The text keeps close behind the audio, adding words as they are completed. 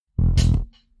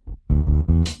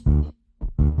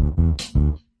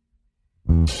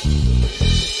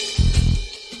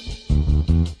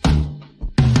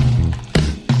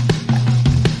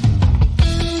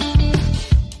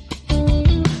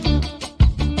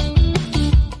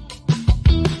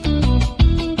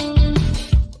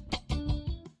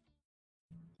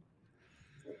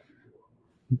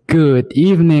Good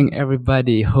evening,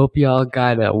 everybody. Hope you all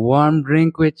got a warm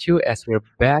drink with you as we're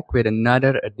back with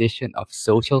another edition of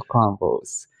Social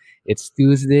Confoes. It's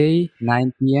Tuesday,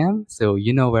 9 p.m., so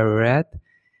you know where we're at.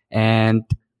 And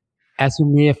as you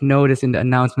may have noticed in the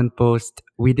announcement post,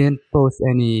 we didn't post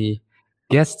any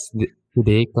guests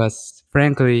today because,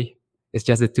 frankly, it's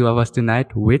just the two of us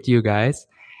tonight with you guys.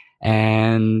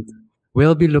 And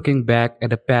we'll be looking back at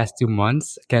the past 2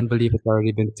 months. Can't believe it's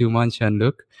already been 2 months,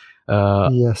 Jean-Luc. Uh,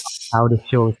 Yes. how the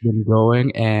show's been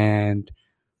going, and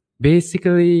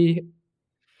basically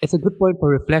it's a good point for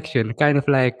reflection, kind of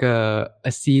like a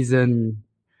season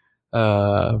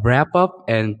wrap up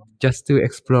and just to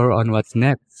explore on what's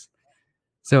next.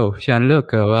 So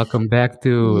Jean-Luc, welcome back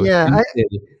to Yeah, I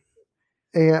Tuesday.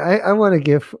 yeah, I want to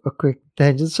give a quick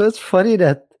tangent. So it's funny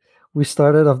that we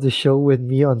started off the show with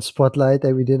me on Spotlight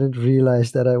and we didn't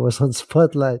realize that I was on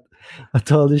Spotlight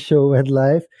until the show went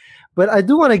live. But I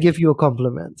do want to give you a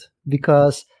compliment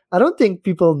because I don't think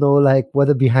people know like what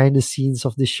the behind the scenes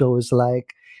of the show is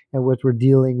like and what we're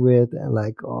dealing with and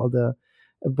like all the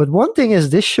but one thing is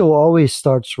this show always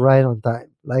starts right on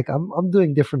time. Like I'm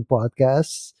doing different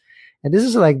podcasts. And this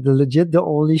is like the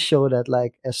only show that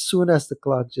like as soon as the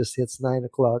clock just hits 9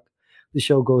 o'clock, the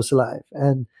show goes live.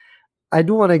 And I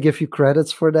do want to give you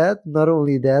credits for that. Not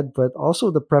only that, but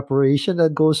also the preparation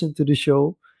that goes into the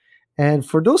show. And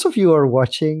for those of you who are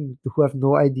watching who have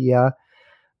no idea,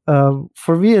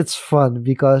 for me it's fun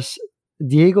because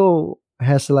Diego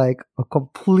has like a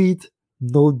complete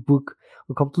notebook,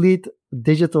 a complete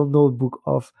digital notebook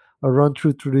of a run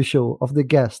through the show of the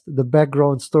guest, the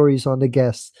background stories on the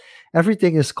guests.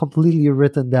 Everything is completely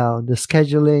written down. The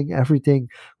scheduling, everything.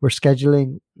 We're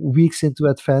scheduling weeks into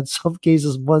advance, some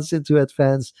cases months into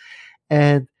advance,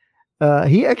 and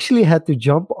he actually had to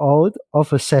jump out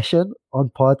of a session on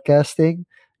podcasting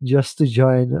just to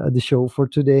join the show for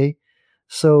today.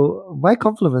 So my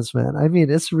compliments, man. I mean,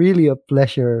 it's really a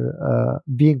pleasure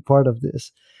being part of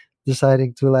this.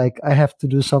 Deciding to like, I have to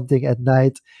do something at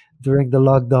night during the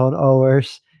lockdown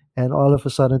hours, and all of a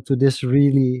sudden to this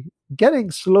really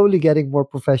slowly getting more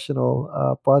professional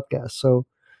podcast. So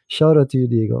shout out to you,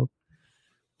 Diego.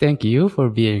 Thank you for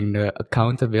being the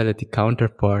accountability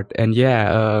counterpart. And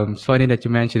yeah, it's funny that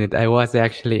you mentioned it. I was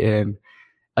actually in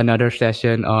another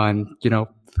session on,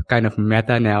 kind of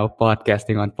meta now,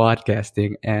 podcasting on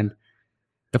podcasting. And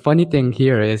the funny thing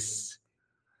here is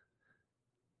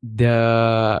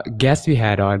the guest we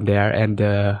had on there and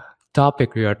the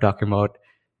topic we are talking about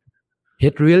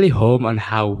hit really home on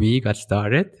how we got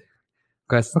started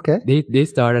because Okay. they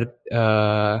started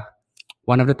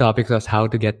one of the topics was how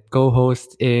to get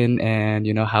co-hosts in, and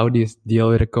how do you deal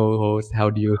with a co-host,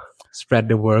 how do you spread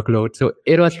the workload. So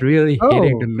it was really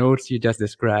hitting the Oh, notes you just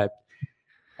described.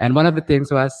 And one of the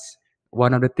tips was,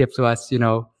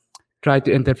 try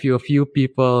to interview a few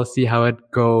people, see how it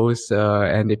goes,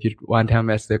 and if you want him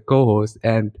as the co-host.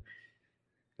 And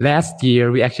last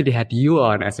year, we actually had you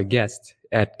on as a guest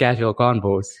at Casual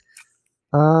Convos.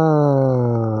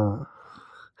 ah.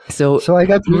 So So I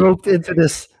got roped into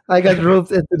this. I got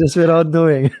roped into this without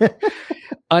knowing.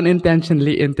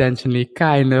 unintentionally, intentionally,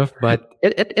 kind of, but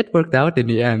it worked out in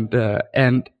the end.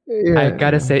 And I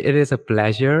gotta Yeah. say, it is a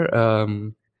pleasure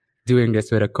doing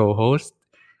this with a co-host.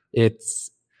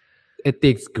 It's it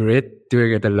takes grit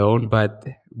doing it alone, but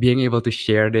being able to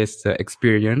share this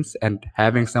experience and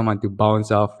having someone to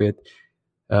bounce off with,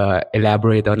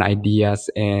 elaborate on ideas,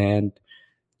 and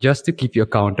just to keep you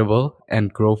accountable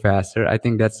and grow faster, I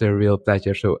think that's a real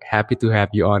pleasure. So happy to have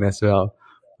you on as well.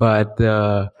 But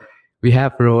we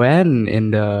have Rowan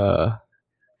in the Yeah.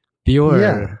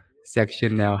 pure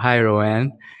section now. Hi,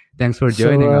 Rowan. Thanks for So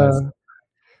joining us.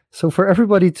 so for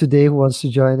everybody today who wants to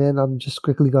join in, I'm just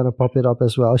quickly gonna pop it up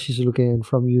as well. She's looking in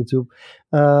from YouTube.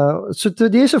 So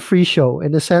today's a free show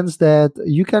in the sense that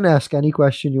you can ask any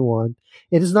question you want.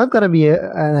 It is not gonna be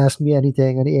an ask me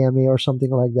anything, an AMA or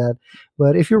something like that.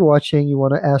 But if you're watching, you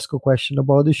want to ask a question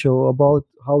about the show, about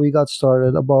how we got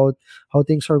started, about how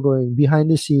things are going behind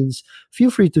the scenes,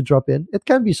 feel free to drop in. It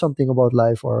can be something about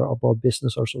life or about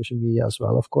business or social media as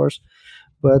well, of course.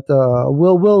 But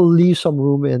we'll leave some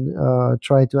room and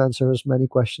try to answer as many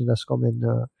questions as come in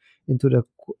into the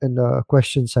in the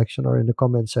question section or in the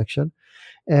comment section.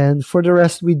 And for the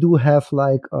rest, we do have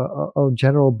like a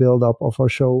general build up of our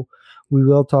show. We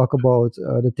will talk about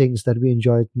the things that we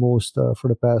enjoyed most for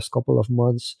the past couple of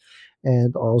months,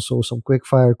 and also some quick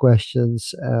fire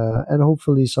questions, and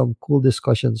hopefully some cool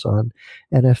discussions on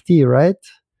NFT. Right?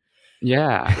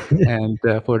 Yeah, and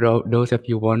for those of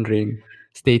you wondering,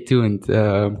 stay tuned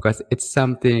because it's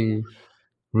something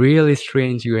really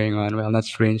strange going on. Well, not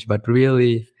strange, but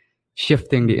really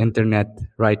shifting the internet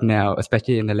right now,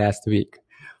 especially in the last week.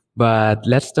 But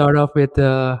let's start off with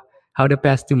how the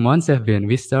past 2 months have been.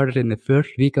 We started in the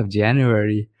first week of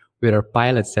January with our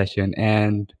pilot session,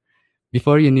 and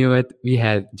before you knew it, we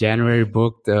had January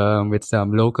booked with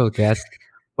some local guests.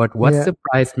 But what Yeah.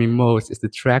 surprised me most is the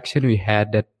traction we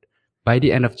had. That by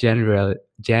the end of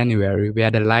January, we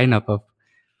had a lineup of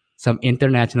some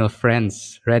international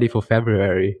friends ready for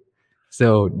February.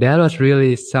 So that was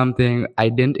really something I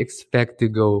didn't expect to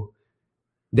go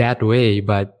that way,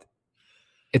 but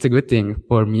it's a good thing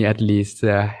for me at least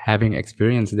having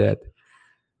experienced that.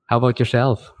 How about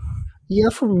yourself? Yeah,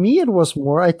 for me, it was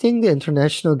more. I think the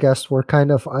international guests were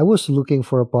kind of. I was looking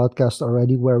for a podcast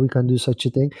already where we can do such a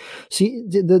thing. See,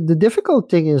 the difficult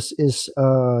thing is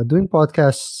doing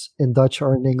podcasts in Dutch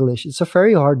or in English. It's a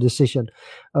very hard decision.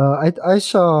 I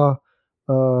saw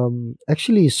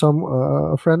actually some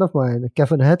a friend of mine,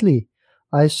 Kevin Hadley.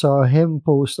 I saw him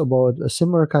post about a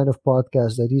similar kind of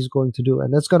podcast that he's going to do,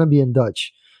 and that's going to be in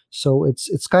Dutch. So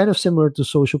it's kind of similar to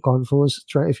Social Confoes.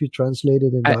 If you translate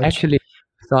it in I Dutch. actually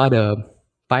saw the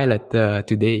pilot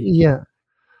today. Yeah,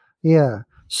 yeah.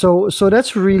 So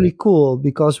that's really cool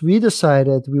because we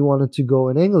decided we wanted to go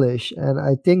in English, and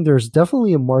I think there's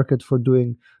definitely a market for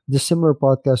doing the similar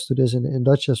podcast to this in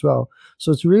Dutch as well.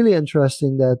 So it's really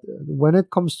interesting that when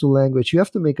it comes to language, you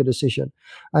have to make a decision.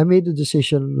 I made the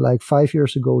decision like 5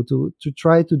 years ago to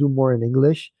try to do more in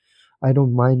English. I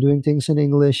don't mind doing things in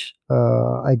English.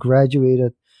 I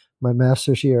graduated my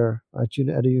master's here at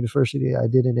a university. I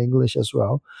did in English as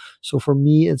well. So for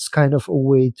me, it's kind of a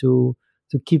way to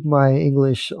keep my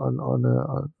English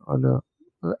on a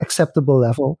acceptable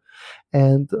level,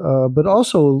 and but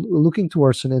also looking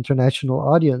towards an international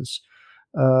audience,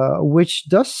 which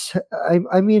does.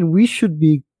 I mean, we should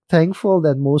be thankful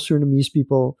that most Surinamese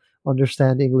people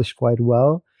understand English quite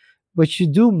well, but you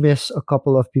do miss a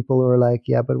couple of people who are like,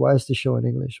 yeah, but why is the show in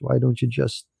English? Why don't you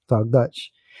just talk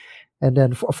Dutch? And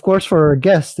then, of course, for our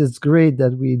guests, it's great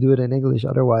that we do it in English.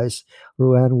 Otherwise,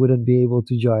 Rohan wouldn't be able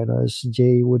to join us.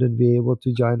 Jay wouldn't be able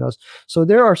to join us. So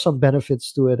there are some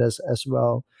benefits to it as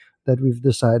well that we've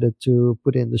decided to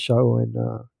put in the show in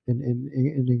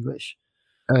English.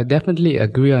 Definitely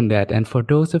agree on that. And for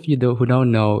those of you who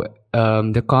don't know,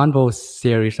 the Convos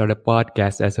series or the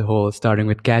podcast as a whole, starting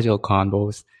with casual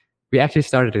convos, we actually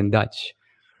started in Dutch,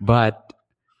 but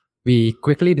we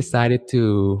quickly decided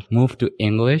to move to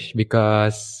English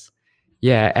because,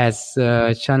 yeah, as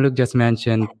Jean-Luc just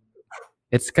mentioned,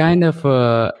 it's kind of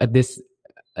a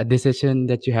decision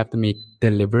that you have to make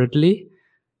deliberately.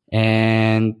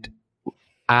 And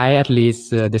I at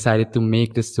least decided to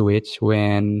make the switch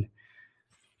when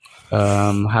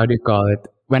how do you call it?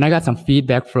 When I got some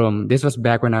feedback from this was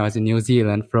back when I was in New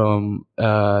Zealand from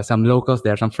some locals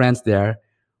there, some friends there,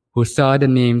 who saw the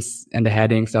names and the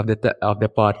headings of the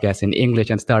podcast in English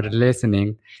and started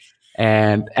listening.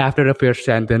 And after the first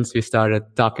sentence, we started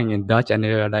talking in Dutch, and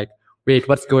they were like, "Wait,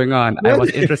 what's going on? I What?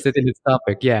 was interested in this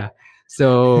topic." Yeah.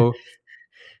 So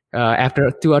after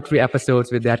 2 or 3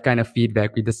 episodes with that kind of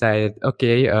feedback, we decided,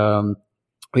 okay,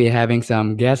 we're having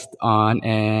some guests on,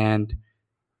 and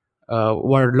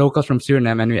were locals from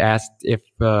Suriname, and we asked if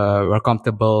we're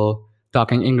comfortable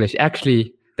talking English.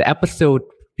 Actually, the episode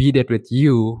we did with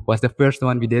you was the first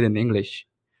one we did in English.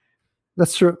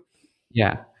 That's true.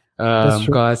 Yeah, That's true.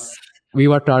 because we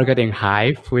were targeting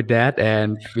Hive with that,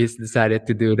 and we decided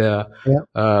to do the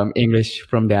Yeah. English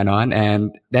from then on,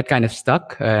 and that kind of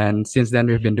stuck. And since then,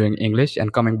 we've been doing English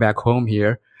and coming back home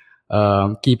here,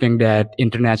 keeping that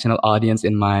international audience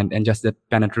in mind and just the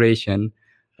penetration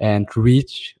and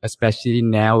reach, especially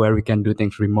now where we can do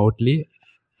things remotely,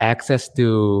 access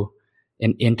to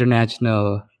an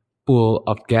international pool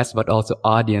of guests, but also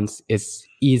audience is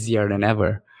easier than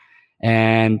ever.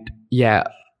 And yeah,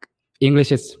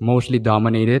 English is mostly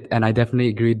dominated, and I definitely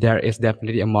agree there is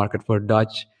definitely a market for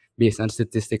Dutch based on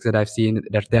statistics that I've seen.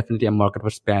 There's definitely a market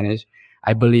for Spanish.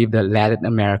 I believe that Latin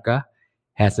America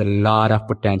has a lot of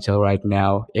potential right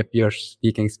now if you're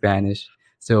speaking Spanish.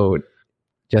 So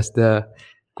just a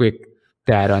quick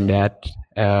tad on that.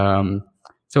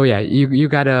 So yeah, you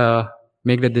gotta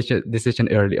make the decision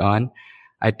early on.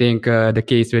 I think the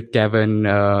case with Kevin,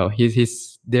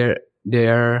 he's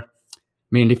they're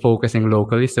mainly focusing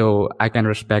locally, so I can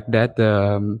respect that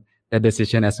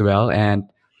decision as well, and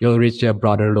you'll reach a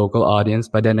broader local audience.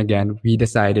 But then again, we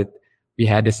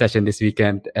had this session this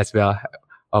weekend as well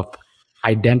of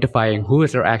identifying who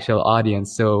is our actual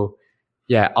audience. So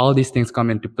yeah, all these things come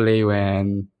into play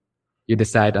when you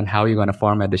decide on how you're going to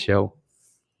format the show.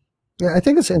 Yeah, I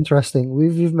think it's interesting.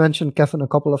 We've mentioned Kevin a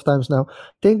couple of times now.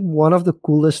 I think one of the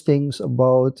coolest things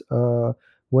about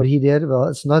what he did, well,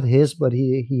 it's not his, but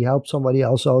he helped somebody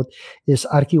else out, is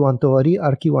Arkiwantori.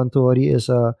 Arkiwantori is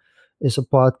a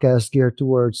podcast geared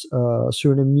towards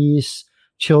Surinamese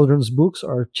children's books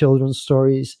or children's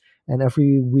stories. And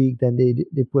every week, then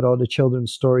they put out a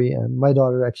children's story, and my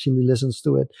daughter actually listens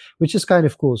to it, which is kind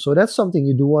of cool. So that's something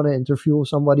you do want to interview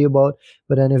somebody about.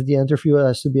 But then if the interview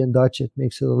has to be in Dutch, it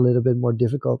makes it a little bit more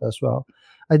difficult as well.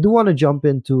 I do want to jump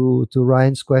into to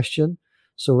Ryan's question.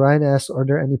 So Ryan asks, are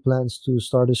there any plans to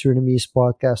start a Surinamese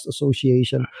podcast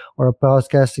association or a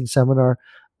podcasting seminar?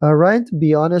 Ryan, to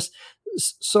be honest,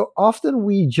 so often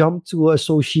we jump to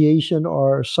association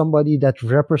or somebody that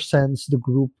represents the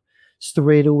group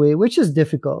straight away, which is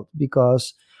difficult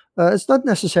because it's not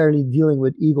necessarily dealing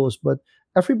with egos, but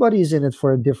everybody is in it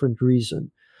for a different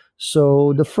reason.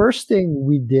 So the first thing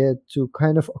we did to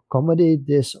kind of accommodate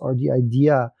this, or the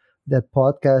idea that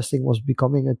podcasting was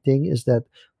becoming a thing, is that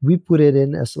we put it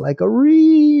in as like a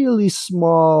really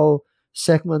small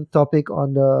segment topic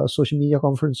on the Social Media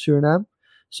Conference Suriname.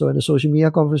 So in the Social Media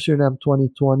Conference Suriname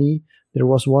 2020, there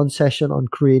was one session on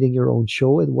creating your own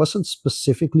show. It wasn't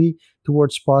specifically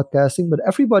towards podcasting, but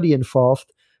everybody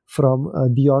involved, from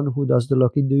Dion, who does the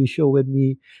Lucky Dewey show with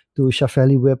me, to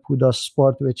Shafeli Whip, who does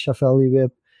sport with Shafeli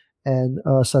Whip, and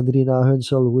Sandrina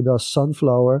Hunsel, who does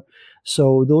Sunflower.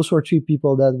 So those were three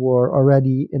people that were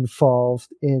already involved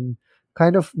in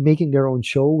kind of making their own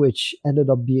show, which ended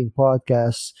up being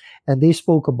podcasts, and they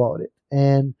spoke about it.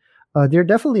 And there are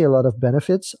definitely a lot of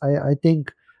benefits. I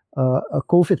think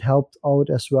COVID helped out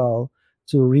as well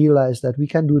to realize that we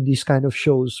can do these kind of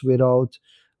shows without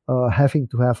having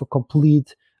to have a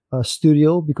complete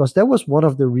studio, because that was one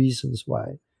of the reasons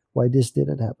why this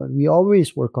didn't happen. We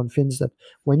always were convinced that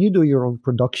when you do your own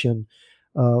production,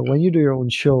 when you do your own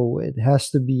show, it has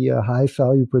to be a high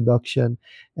value production,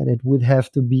 and it would have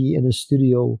to be in a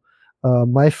studio.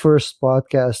 My first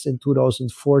podcast in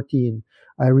 2014,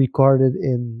 I recorded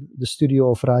in the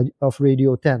studio of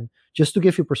Radio 10. Just to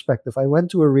give you perspective, I went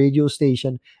to a radio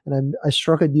station, and I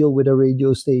struck a deal with a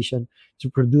radio station to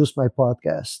produce my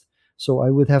podcast. So I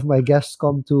would have my guests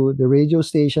come to the radio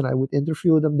station, I would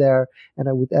interview them there, and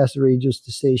I would ask the radio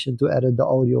station to edit the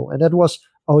audio. And that was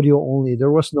audio only.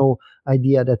 There was no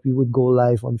idea that we would go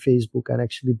live on Facebook and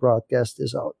actually broadcast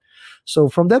this out. So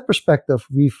from that perspective,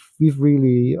 we've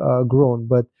really grown.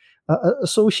 But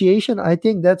association, I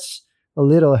think that's a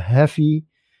little heavy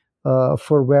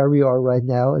for where we are right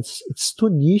now. It's too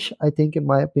niche, I think, in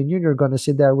my opinion. You're gonna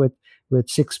sit there with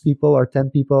 6 people or 10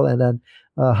 people, and then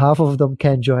half of them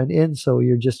can join in. So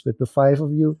you're just with the 5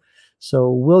 of you.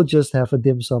 So we'll just have a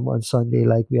dim sum on Sunday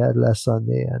like we had last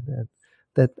Sunday, and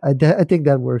that I think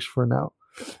that works for now.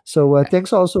 So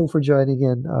thanks also for joining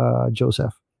in,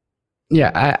 Joseph.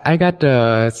 Yeah, I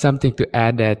got something to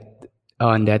add that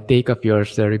on that take of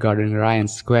yours regarding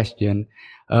Ryan's question.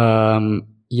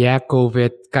 Yeah,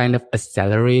 COVID kind of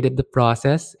accelerated the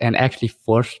process and actually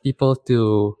forced people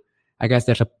to. I guess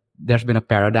there's been a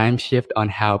paradigm shift on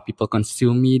how people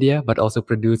consume media, but also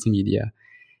produce media,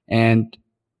 and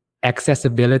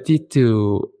accessibility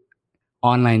to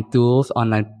online tools,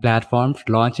 online platforms,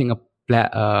 launching a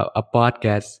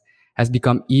podcast has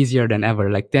become easier than ever.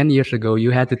 Like 10 years ago,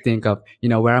 you had to think of,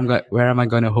 where am I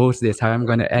going to host this? How am I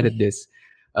going to edit this?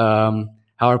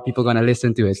 How are people going to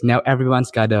listen to it? Now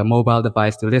everyone's got a mobile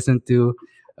device to listen to.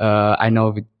 I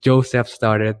know Joseph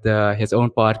started his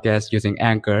own podcast using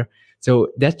Anchor. So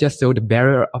that's just so the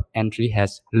barrier of entry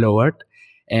has lowered.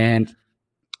 And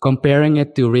comparing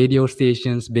it to radio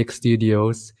stations, big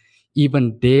studios,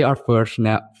 even they are forced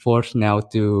now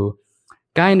to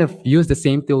kind of use the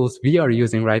same tools we are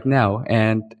using right now.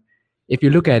 And if you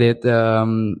look at it,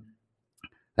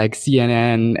 like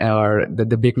CNN or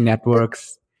the big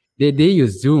networks, they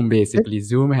use Zoom basically.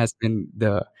 Zoom has been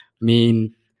the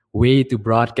main way to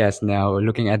broadcast now.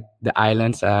 Looking at the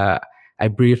islands, I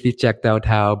briefly checked out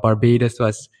how Barbados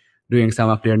was doing some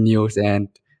of their news, and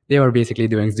they were basically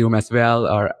doing Zoom as well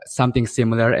or something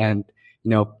similar. And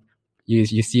you know, you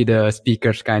see the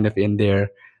speakers kind of in their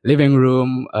living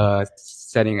room,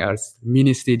 setting a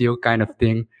mini studio kind of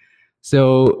thing.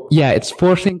 So yeah, it's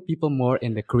forcing people more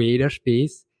in the creator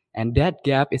space, and that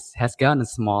gap has gotten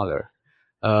smaller,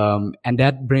 and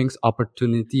that brings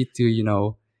opportunity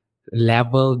to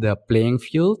level the playing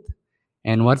field.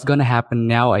 And what's gonna happen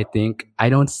now? I think I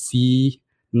don't see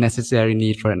necessary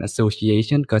need for an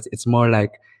association because it's more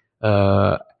like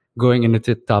uh, going into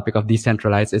the topic of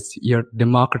decentralized. It's you're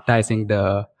democratizing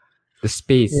the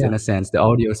space Yeah. in a sense, the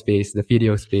audio space, the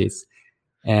video space,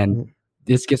 and Mm.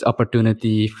 this gives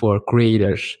opportunity for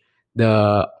creators.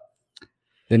 The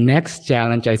the next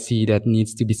challenge I see that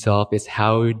needs to be solved is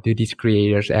how do these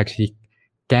creators actually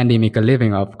can they make a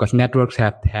living of? Because networks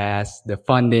have has the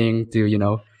funding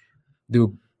to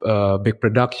do big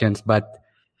productions, but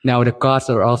now the costs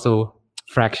are also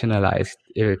fractionalized,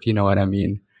 if you know what I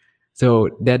mean. So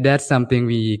that's something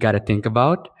we got to think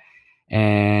about.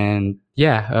 And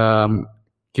yeah,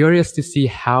 curious to see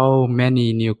how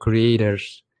many new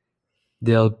creators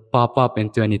they'll pop up in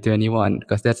 2021,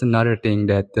 because that's another thing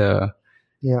that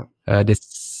Yeah.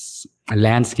 this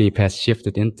landscape has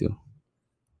shifted into.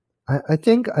 I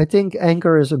think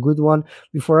Anchor is a good one.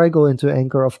 Before I go into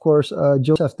Anchor, of course,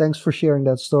 Joseph, thanks for sharing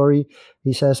that story.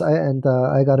 He says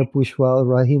I got to push while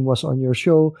Rahim was on your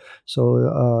show.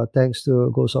 So thanks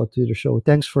to goes out to the show.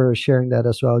 Thanks for sharing that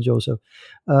as well, Joseph.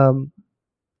 Um,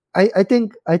 I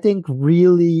think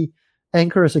really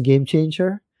Anchor is a game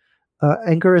changer.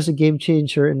 Anchor is a game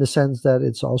changer in the sense that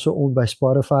it's also owned by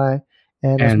Spotify,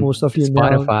 and as most And of you know,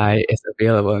 Spotify is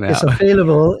available is now.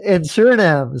 available in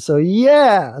Suriname. So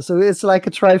yeah, so it's like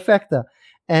a trifecta,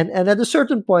 and at a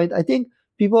certain point, I think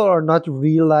people are not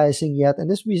realizing yet, and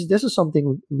this is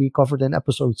something we covered in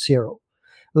episode 0.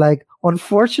 Like,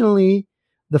 unfortunately,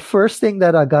 the first thing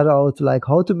that I got out, like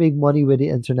how to make money with the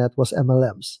internet, was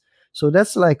MLMs. So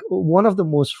that's like one of the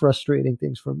most frustrating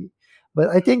things for me. But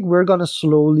I think we're gonna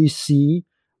slowly see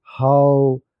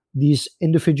how these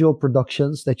individual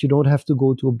productions, that you don't have to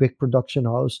go to a big production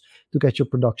house to get your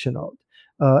production out.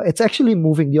 It's actually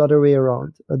moving the other way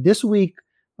around. This week,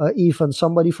 even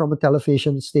somebody from a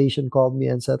television station called me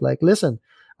and said, like, listen,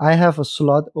 I have a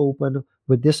slot open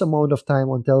with this amount of time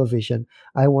on television.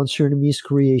 I want Surinamese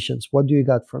creations. What do you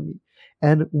got for me?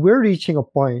 And we're reaching a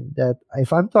point that,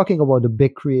 if I'm talking about the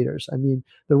big creators, I mean,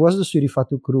 there was the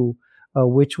Surifatu crew,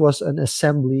 which was an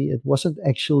assembly. It wasn't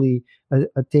actually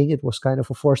a thing. It was kind of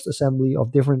a forced assembly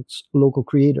of different local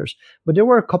creators. But there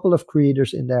were a couple of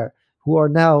creators in there who are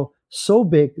now so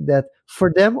big that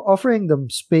for them, offering them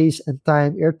space and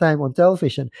time, airtime on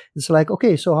television, it's like,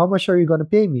 okay, so how much are you going to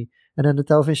pay me? And then the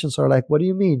televisions are like, what do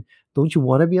you mean? Don't you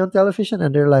want to be on television?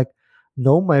 And they're like,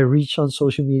 no, my reach on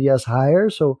social media is higher.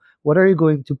 So what are you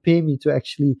going to pay me to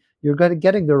actually, you're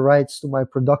getting the rights to my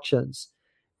productions.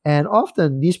 And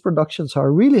often these productions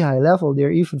are really high level.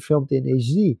 They're even filmed in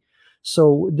HD.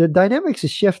 So the dynamics is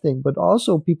shifting, but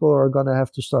also people are going to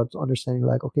have to start understanding,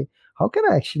 like, okay, how can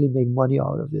I actually make money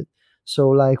out of it? So,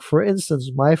 like, for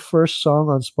instance, my first song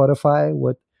on Spotify,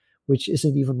 which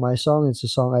isn't even my song, it's a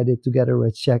song I did together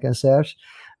with Shaq and Serge,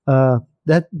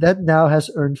 that now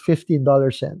has earned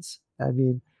 $15 cents. I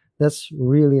mean, that's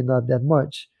really not that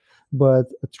much. But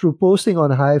through posting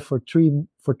on Hive for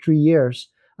 3 years,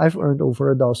 I've earned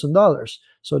over $1,000.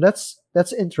 So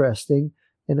that's interesting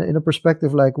in a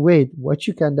perspective, like, wait, what,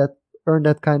 you can that earn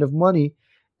that kind of money?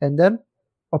 And then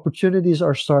opportunities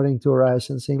are starting to arise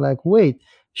and saying, like, wait,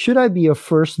 should I be a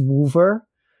first mover?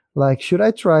 Like, should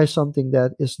I try something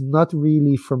that is not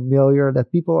really familiar,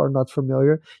 that people are not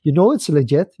familiar? You know, it's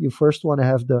legit. You first want to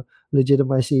have the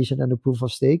legitimization and the proof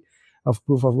of stake, of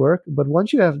proof of work. But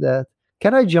once you have that,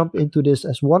 can I jump into this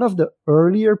as one of the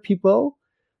earlier people,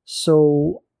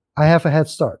 so I have a head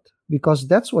start? Because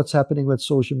that's what's happening with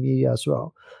social media as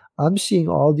well. I'm seeing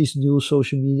all these new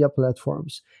social media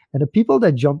platforms, and the people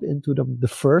that jump into them the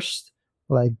first,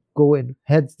 like, go in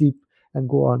heads deep and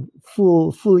go on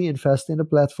fully invest in the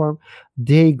platform,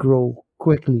 they grow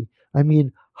quickly. I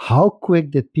mean, how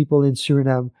quick did people in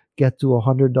Suriname get to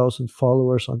 100,000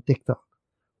 followers on TikTok?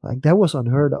 Like, that was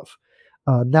unheard of.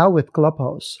 Now with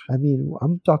Clubhouse, I mean,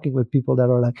 I'm talking with people that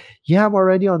are like, yeah, I'm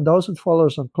already on 1,000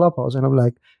 followers on Clubhouse. And I'm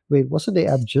like, wait, wasn't the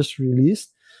app just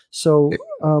released? So,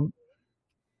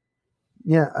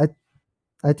 yeah,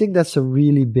 I think that's a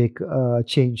really big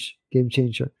game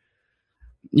changer.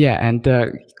 Yeah, and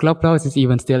Clubhouse is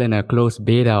even still in a closed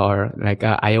beta or like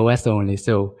iOS only.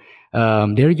 So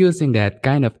they're using that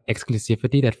kind of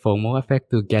exclusivity, that FOMO effect,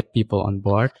 to get people on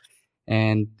board,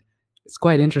 and it's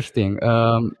quite interesting.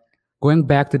 Going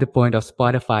back to the point of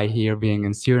Spotify here being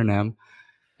in Suriname,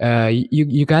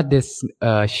 you got this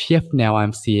shift now.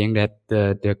 I'm seeing that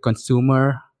the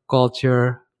consumer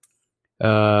culture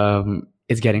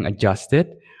is getting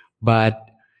adjusted, but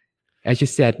as you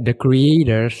said, the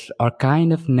creators are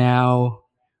kind of now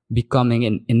becoming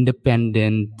an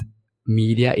independent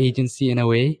media agency in a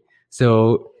way.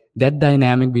 So that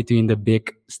dynamic between the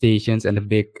big stations and the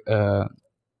big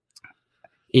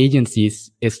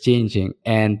agencies is changing,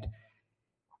 and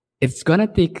it's gonna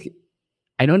take.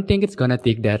 I don't think it's gonna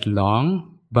take that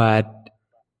long, but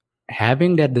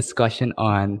having that discussion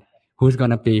on who's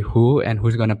gonna pay who and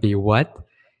who's gonna pay what,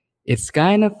 it's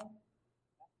kind of.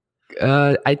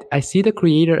 I see the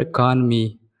creator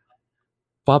economy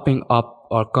popping up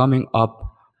or coming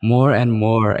up more and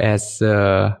more as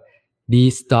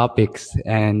these topics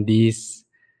and these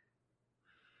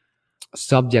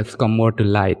subjects come more to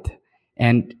light.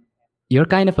 And you're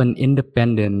kind of an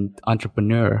independent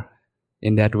entrepreneur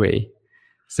in that way.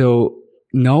 So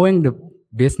knowing the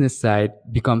business side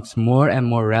becomes more and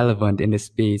more relevant in this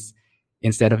space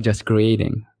instead of just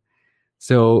creating.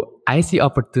 So I see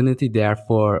opportunity there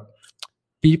for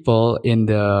people in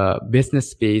the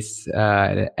business space,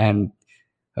 and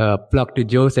plug to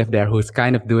Joseph there, who's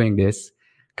kind of doing this,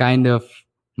 kind of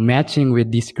matching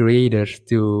with these creators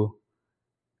to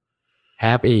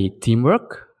have a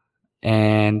teamwork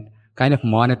and kind of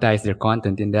monetize their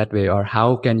content in that way, or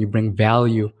how can you bring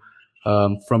value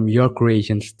from your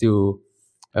creations to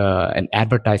an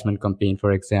advertisement campaign,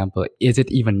 for example? Is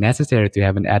it even necessary to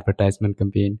have an advertisement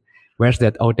campaign? Where's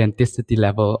that authenticity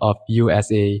level of you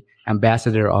as a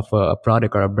ambassador of a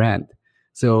product or a brand?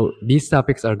 So these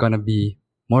topics are going to be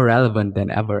more relevant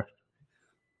than ever.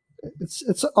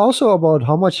 It's also about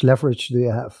how much leverage do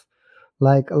you have,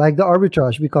 like the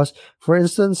arbitrage. Because for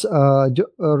instance,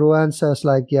 Rowan says,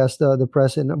 like, yes, the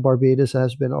press in Barbados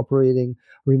has been operating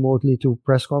remotely to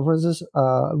press conferences.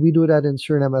 We do that in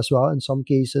Suriname as well in some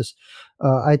cases.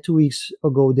 I 2 weeks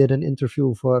ago did an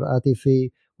interview for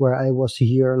ATV where I was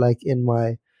here, like in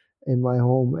my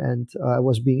home, and I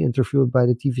was being interviewed by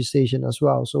the TV station as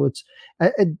well. So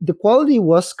the quality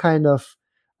was kind of,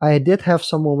 I did have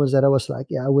some moments that I was like,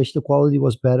 yeah, I wish the quality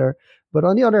was better. But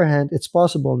on the other hand, it's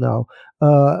possible now.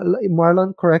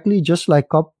 Marlon, correctly, just like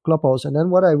Clubhouse. And then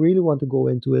what I really want to go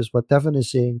into is what Devin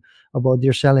is saying about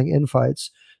their selling invites.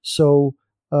 So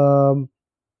um,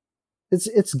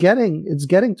 it's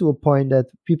getting to a point that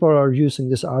people are using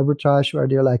this arbitrage where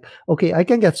they're like, okay, I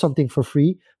can get something for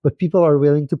free, but people are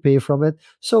willing to pay from it.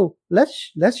 So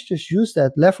let's just use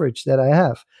that leverage that I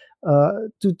have.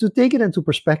 To take it into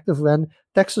perspective, when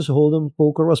Texas Hold'em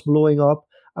poker was blowing up,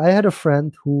 I had a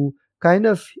friend who kind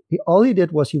of all he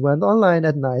did was he went online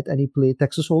at night and he played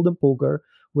Texas Hold'em poker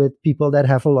with people that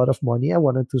have a lot of money and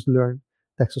wanted to learn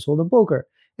Texas Hold'em poker,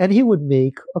 and he would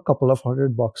make a couple of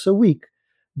 $100 a week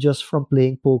just from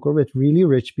playing poker with really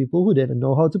rich people who didn't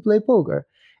know how to play poker.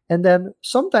 And then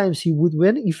sometimes he would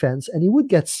win events and he would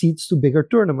get seats to bigger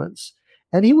tournaments.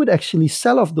 And he would actually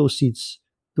sell off those seats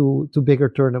to bigger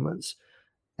tournaments.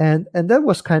 And that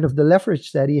was kind of the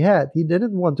leverage that he had. He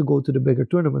didn't want to go to the bigger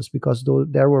tournaments because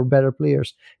there were better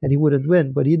players and he wouldn't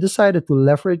win. But he decided to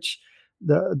leverage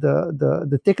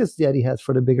the tickets that he had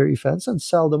for the bigger events and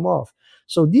sell them off.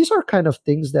 So these are kind of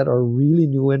things that are really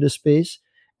new in the space.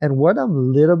 And what I'm a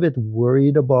little bit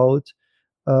worried about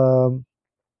um,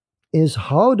 is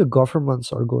how the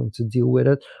governments are going to deal with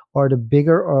it, or the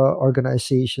bigger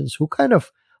organizations who kind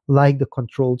of like the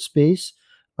controlled space.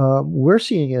 We're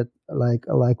seeing it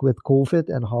like with COVID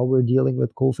and how we're dealing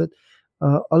with COVID.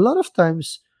 A lot of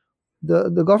times,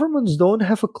 the governments don't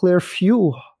have a clear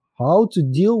view how to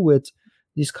deal with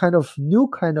these kind of new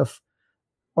kind of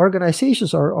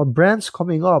organizations or brands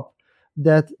coming up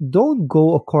that don't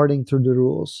go according to the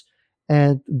rules.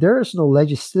 And there is no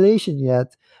legislation yet.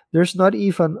 There's not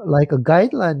even like a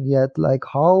guideline yet, like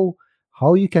how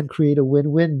you can create a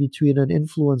win-win between an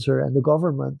influencer and the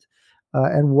government.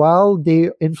 And while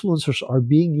the influencers are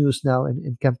being used now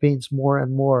in campaigns more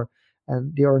and more,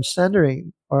 and they are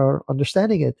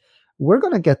understanding it, we're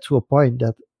gonna get to a point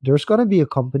that there's gonna be a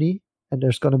company and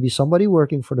there's gonna be somebody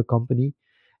working for the company,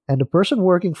 and the person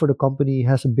working for the company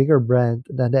has a bigger brand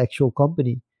than the actual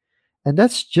company. And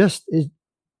that's just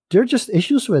there are just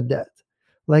issues with that.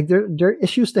 Like there are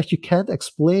issues that you can't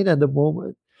explain at the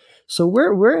moment. So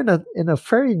we're in a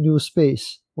very new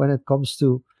space when it comes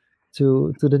to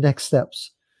the next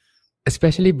steps.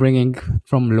 Especially bringing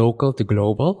from local to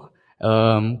global,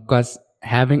 because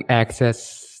having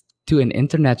access to an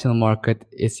international market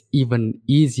is even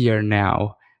easier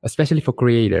now, especially for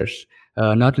creators.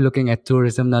 Not looking at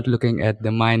tourism, not looking at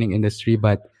the mining industry,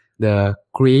 but the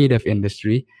creative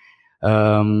industry.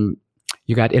 Um,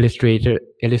 you got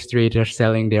illustrators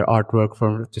selling their artwork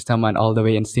from to someone all the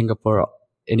way in Singapore,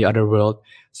 in the other world.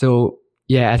 So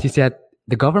yeah, as you said,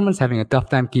 the government's having a tough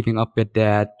time keeping up with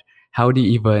that. How do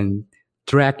you even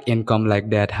track income like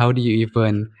that? How do you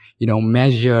even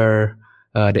measure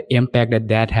the impact that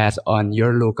that has on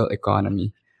your local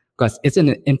economy? Because it's an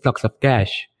influx of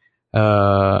cash.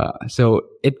 So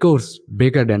it goes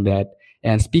bigger than that.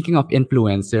 And speaking of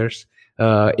influencers,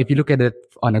 if you look at it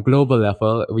on a global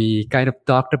level, we kind of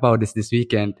talked about this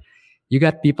weekend. You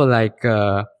got people like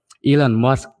Elon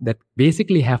Musk that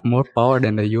basically have more power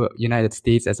than the United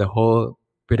States as a whole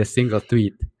with a single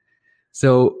tweet.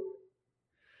 So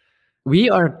we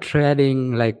are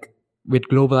treading, like, with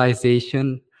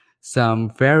globalization,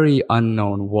 some very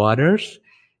unknown waters.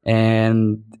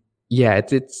 And yeah,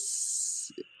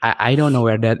 it's I don't know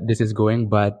where that this is going,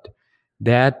 but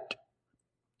that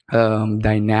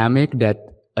dynamic that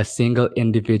a single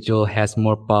individual has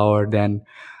more power than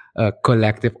a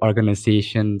collective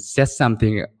organization says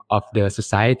something of the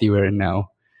society we're in now.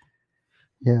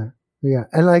 Yeah, yeah,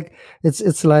 and like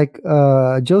it's like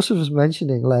Joseph was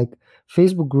mentioning, like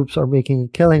Facebook groups are making a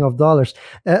killing of dollars.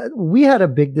 We had a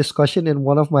big discussion in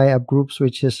one of my app groups,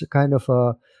 which is kind of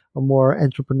a more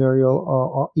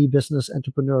entrepreneurial e-business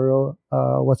entrepreneurial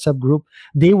WhatsApp group.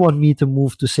 They want me to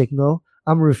move to Signal.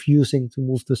 I'm refusing to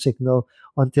move to Signal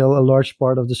until a large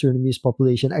part of the Surinamese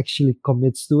population actually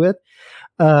commits to it.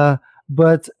 Uh,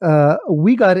 but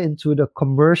we got into the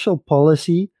commercial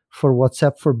policy for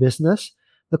WhatsApp for Business.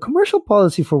 The commercial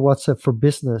policy for WhatsApp for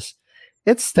Business,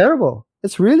 it's terrible.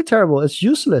 It's really terrible. It's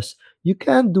useless. You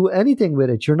can't do anything with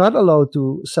it. You're not allowed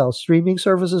to sell streaming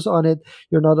services on it.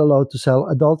 You're not allowed to sell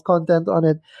adult content on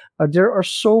it. There are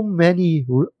so many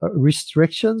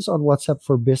restrictions on WhatsApp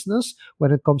for Business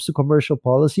when it comes to commercial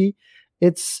policy.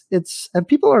 It's and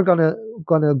people are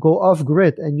gonna go off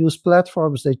grid and use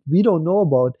platforms that we don't know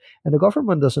about and the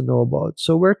government doesn't know about.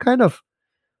 So we're kind of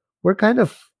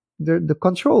the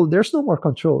control. There's no more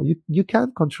control. You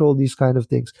can't control these kind of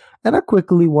things. And I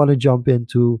quickly want to jump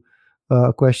into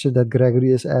a question that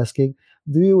Gregory is asking: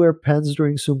 do you wear pants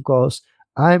during Zoom calls?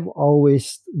 I'm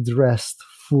always dressed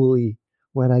fully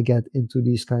when I get into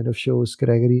these kind of shows,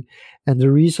 Gregory. And the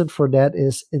reason for that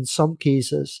is, in some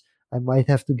cases, I might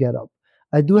have to get up.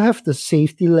 I do have the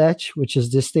safety latch, which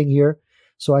is this thing here,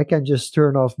 so I can just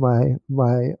turn off my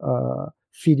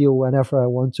video whenever I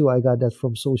want to. I got that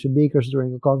from Social Bakers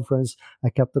during a conference. I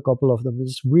kept a couple of them.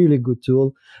 It's a really good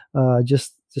tool.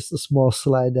 Just a small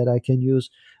slide that I can use.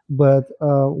 But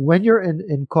when you're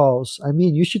in calls, I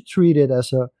mean, you should treat it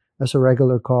as a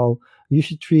regular call. You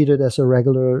should treat it as a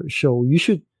regular show. You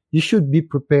should be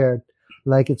prepared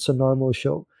like it's a normal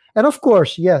show. And of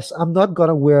course, yes, I'm not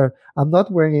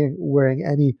wearing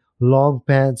any long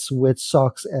pants with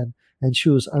socks and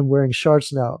shoes. I'm wearing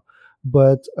shorts now,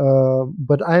 but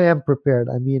I am prepared.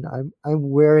 I mean, I'm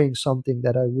wearing something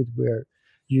that I would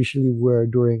usually wear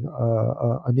during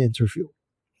an interview.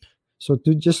 So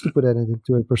to just to put that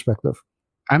into perspective.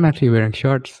 I'm actually wearing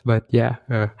shorts, but yeah,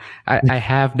 I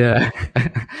have the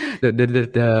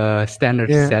the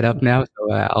standard Yeah, setup now.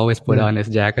 So I always put yeah. on this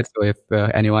jacket. So if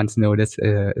anyone's noticed,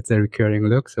 it's a recurring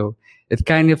look. So it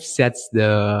kind of sets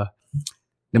the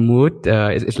mood.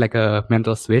 It's like a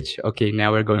mental switch. Okay,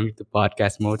 now we're going to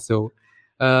podcast mode. So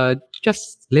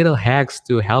just little hacks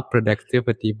to help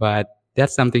productivity, but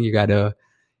that's something you gotta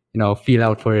feel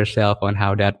out for yourself on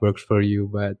how that works for you.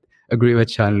 But agree with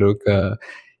Sean Luke.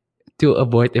 To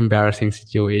avoid embarrassing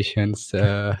situations,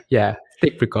 yeah,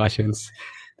 take precautions.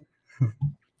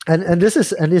 And this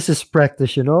is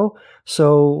practice,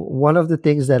 so one of the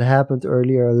things that happened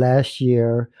earlier last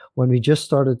year when we just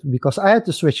started, because I had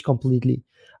to switch completely.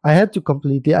 I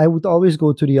would always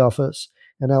go to the office,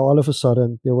 and now all of a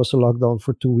sudden there was a lockdown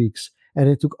for 2 weeks, and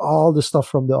it took all the stuff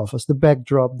from the office, the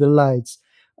backdrop, the lights.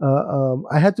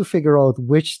 I had to figure out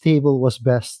which table was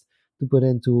best to put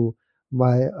into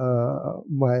my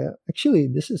actually,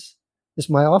 this is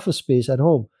my office space at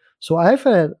home. So I've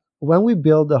had when we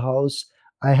built the house,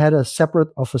 I had a separate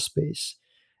office space,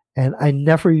 and I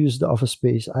never used the office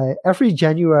space. I Every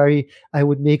January I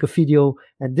would make a video,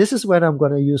 and this is when I'm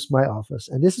gonna use my office,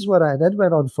 and this is what I. That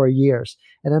went on for years,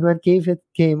 and then when COVID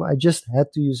came, I just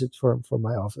had to use it for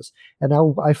my office, and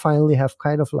now I finally have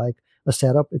kind of like a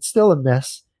setup. It's still a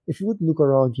mess. If you would look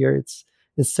around here, it's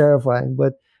terrifying,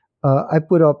 but I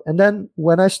put up, and then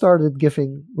when I started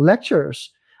giving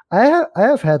lectures, I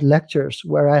have had lectures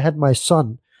where I had my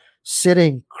son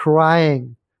sitting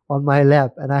crying on my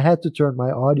lap, and I had to turn my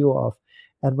audio off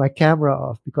and my camera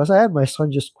off because I had my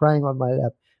son just crying on my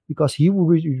lap because he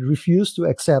refused to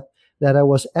accept that I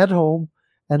was at home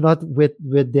and not with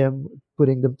them,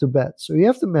 putting them to bed. So you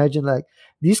have to imagine, like,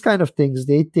 these kind of things,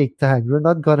 they take time. You're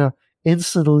not gonna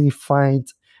instantly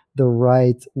find the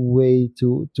right way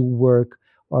to work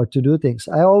or to do things.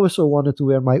 I also wanted to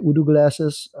wear my Udu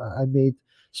glasses. I made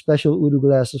special Udu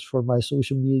glasses for my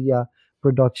social media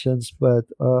productions, but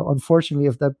unfortunately,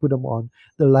 if I put them on,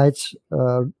 the lights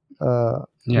Yeah,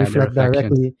 the reflect reflections.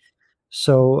 directly.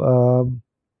 So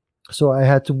so I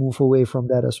had to move away from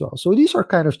that as well. So these are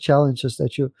kind of challenges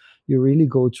that you really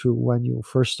go through when you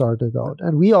first started out.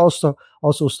 And we also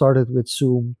started with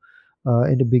Zoom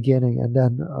in the beginning, and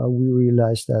then we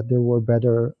realized that there were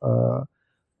better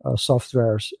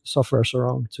softwares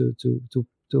around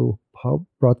to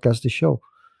broadcast the show.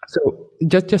 So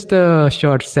just a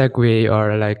short segue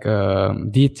or like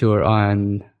detour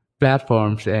on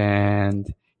platforms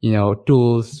and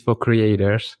tools for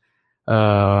creators.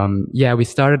 Yeah, we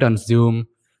started on Zoom,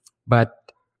 but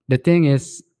the thing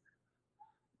is,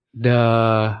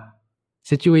 the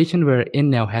situation we're in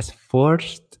now has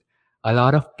forced a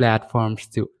lot of platforms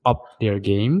to up their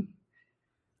game.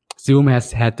 Zoom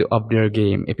has had to up their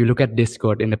game. If you look at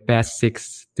Discord in the past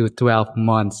 6 to 12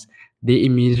 months, they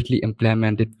immediately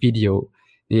implemented video.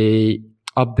 They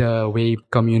up the way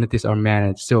communities are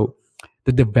managed. So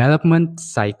the development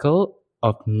cycle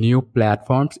of new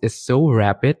platforms is so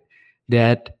rapid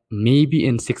that maybe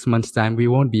in 6 months' time we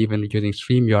won't be even using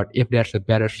StreamYard if there's a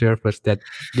better service that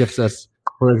gives us,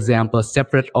 for example,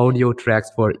 separate audio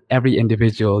tracks for every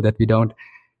individual that we don't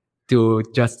to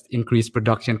just increase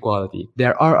production quality.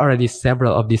 There are already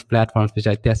several of these platforms which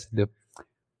I tested the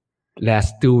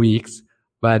last 2 weeks,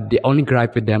 but the only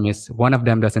gripe with them is one of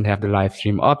them doesn't have the live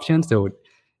stream option. So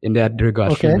in that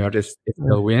regard, Okay. StreamYard is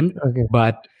the win. Okay.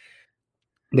 But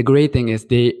the great thing is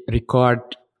they record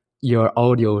your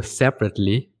audio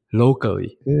separately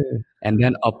locally Yeah. and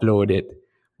then upload it.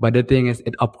 But the thing is,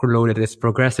 it uploaded this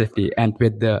progressively, and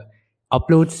with the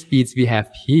upload speeds we have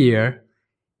here,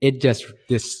 it just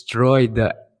destroyed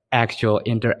the actual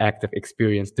interactive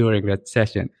experience during that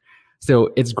session. So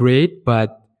it's great,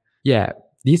 but yeah,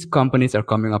 these companies are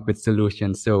coming up with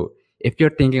solutions. So if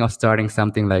you're thinking of starting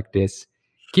something like this,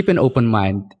 keep an open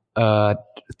mind to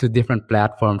different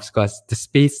platforms because the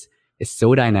space is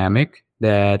so dynamic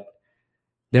that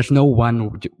there's no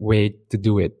one way to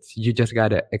do it. You just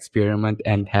gotta experiment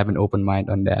and have an open mind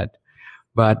on that.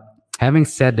 But having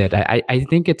said that, I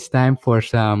think it's time for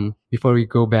some, before we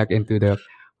go back into the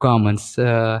comments,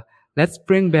 let's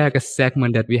bring back a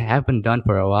segment that we haven't done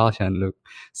for a while, Sean Luke.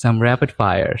 Some rapid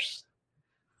fires.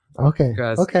 Okay.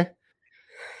 Because Okay.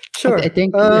 I Sure.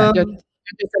 think, yeah,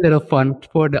 just a little fun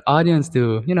for the audience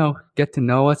to, get to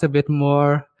know us a bit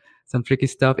more, some tricky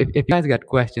stuff. If you guys got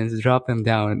questions, drop them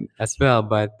down as well.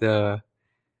 But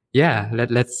yeah,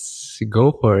 let's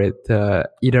go for it.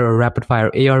 Either a rapid fire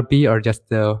A or B or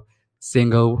just a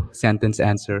single sentence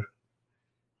answer.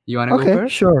 You want to go Okay.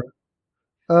 first? Sure.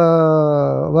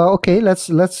 Well, okay.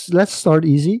 Let's start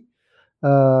easy.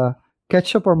 Uh,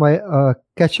 ketchup or mayo.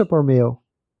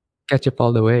 Ketchup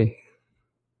all the way.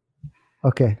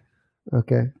 Okay.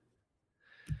 Okay.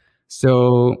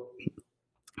 So,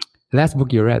 last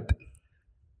book you read.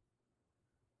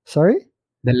 Sorry.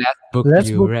 The last book Let's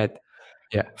you book read.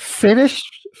 Yeah.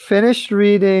 finished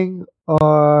reading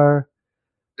or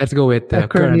Let's go with currently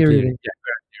currently. reading. Yeah,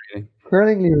 currently reading.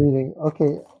 Currently reading.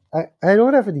 Okay. I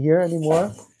don't have it here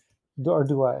anymore. Or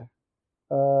do I?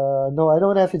 No, I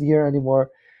don't have it here anymore.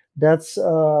 That's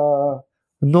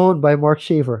known by Mark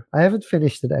Shaver. I haven't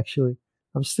finished it actually.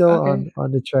 I'm still Okay.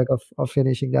 on the track of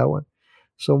finishing that one.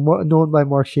 So known by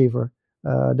Mark Shaver.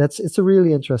 It's a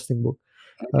really interesting book.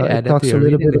 Okay, add It that to talks a your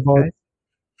little reading bit list, about guys.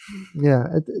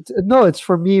 yeah. No, it's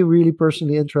for me really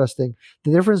personally interesting.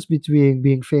 The difference between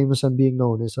being famous and being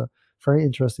known is a very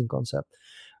interesting concept.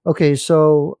 Okay,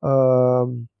 so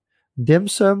dim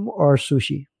sum or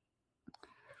sushi?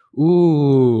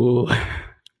 Ooh.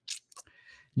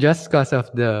 Just because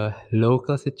of the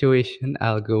local situation,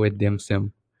 I'll go with dim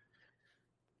sum.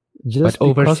 But Just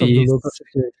because of the overseas, local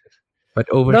situation. but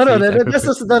No, no, overseas, I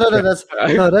prefer no, no, no,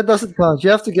 sushi. no, that doesn't count. You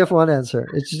have to give one answer.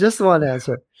 It's just one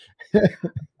answer.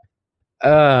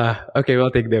 Okay,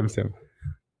 we'll take dim sum.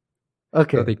 We'll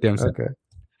Okay, take dim sum. okay,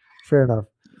 fair enough.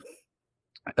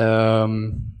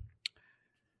 Um,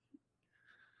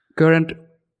 current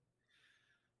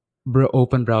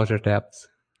open browser tabs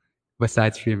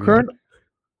besides StreamYard. Current,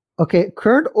 okay,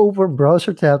 current open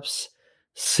browser tabs,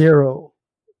 zero.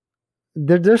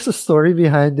 There's a story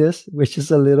behind this, which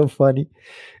is a little funny.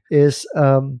 Is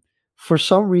for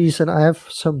some reason I have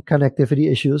some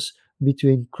connectivity issues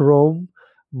between Chrome,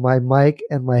 my mic,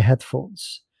 and my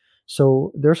headphones.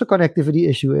 So there's a connectivity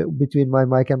issue between my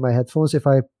mic and my headphones. If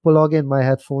I plug in my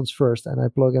headphones first and I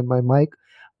plug in my mic,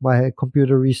 my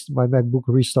MacBook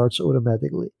restarts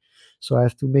automatically. So I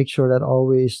have to make sure that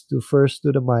always to first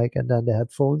do the mic and then the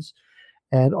headphones.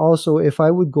 And also, if I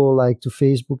would go like to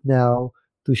Facebook now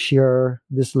to share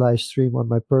this live stream on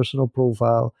my personal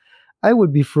profile, I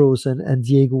would be frozen and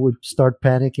Diego would start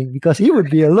panicking because he would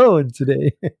be alone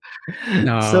today.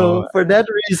 No. So for that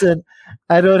reason,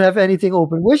 I don't have anything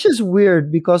open, which is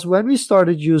weird because when we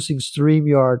started using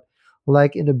StreamYard,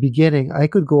 like in the beginning, I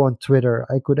could go on Twitter.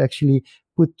 I could actually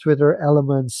put Twitter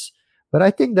elements, but I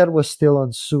think that was still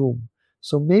on Zoom.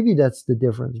 So maybe that's the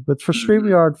difference. But for Mm,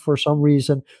 StreamYard, for some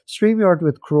reason, StreamYard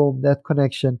with Chrome, that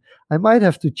connection, I might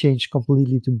have to change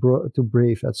completely to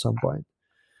Brave at some point.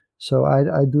 So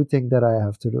I do think that I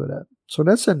have to do that. So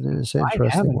it's an why interesting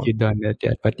haven't one. you done that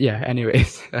yet? But yeah,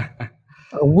 anyways.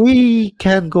 We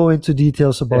can't go into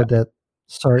details Yeah. about that.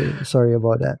 Sorry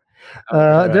about that. All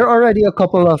There right. are already a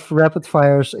couple of rapid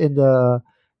fires in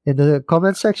the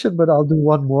comment section, but I'll do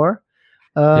one more.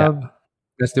 Yeah. Um,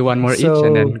 Let's do one more each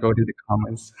and then so go to the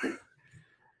comments.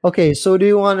 okay, so do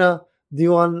you wanna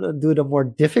do the more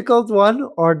difficult one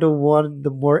or the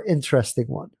more interesting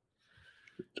one?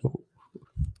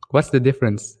 What's the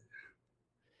difference?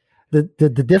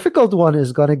 The difficult one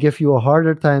is gonna give you a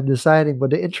harder time deciding, but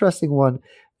the interesting one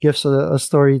gives a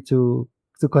story to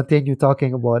continue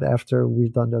talking about after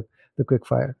we've done the quick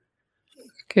fire.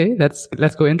 Okay, let's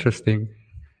go interesting.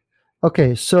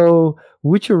 Okay, so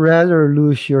would you rather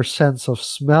lose your sense of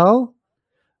smell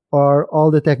or all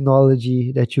the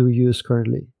technology that you use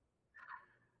currently?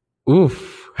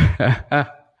 Oof.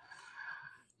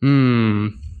 Hmm.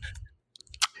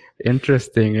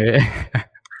 Interesting.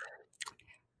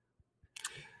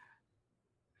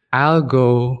 I'll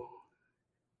go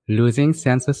losing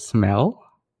sense of smell.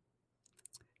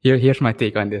 Here's my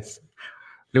take on this.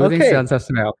 Losing Okay. sense of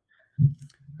smell.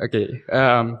 Okay.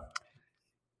 I'm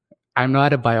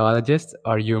not a biologist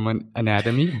or human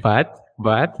anatomy, but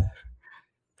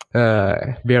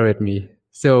bear with me.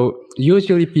 So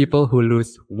usually people who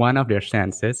lose one of their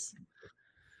senses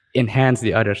enhance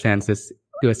the other senses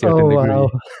to a certain Oh wow.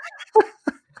 degree.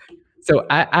 So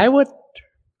I would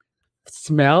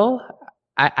smell.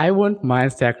 I wouldn't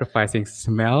mind sacrificing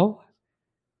smell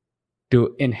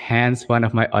to enhance one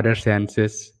of my other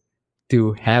senses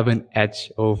to have an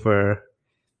edge over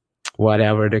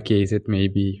whatever the case it may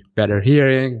be. Better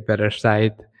hearing, better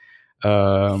sight.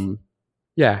 Um,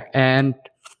 yeah, and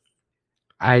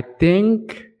I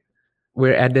think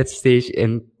we're at that stage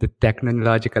in the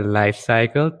technological life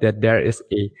cycle that there is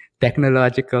a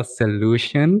technological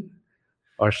solution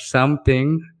or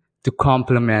something to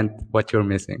complement what you're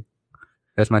missing.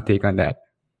 That's my take on that.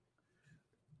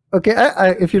 Okay,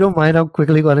 if you don't mind, I'm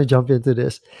quickly going to jump into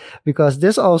this because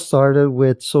this all started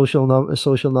with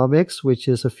socialnomics, which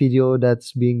is a video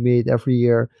that's being made every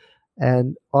year,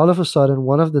 and all of a sudden,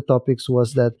 one of the topics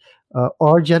was that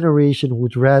our generation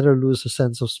would rather lose a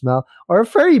sense of smell, or a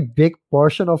very big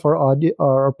portion of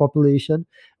our population,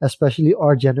 especially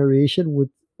our generation, would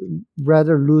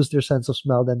rather lose their sense of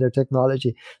smell than their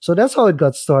technology. So that's how it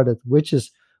got started, which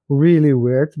is really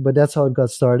weird, but that's how it got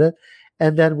started.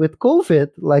 And then with COVID,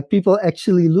 like people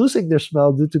actually losing their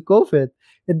smell due to COVID,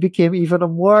 it became even a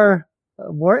more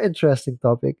interesting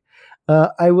topic.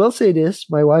 I will say this: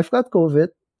 my wife got COVID.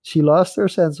 She lost her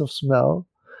sense of smell,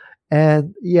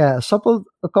 and yeah,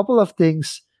 a couple of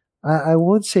things. I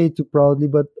won't say too proudly,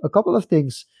 but a couple of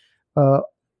things. Uh,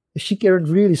 she can't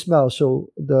really smell. So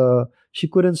the she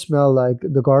couldn't smell like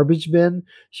the garbage bin.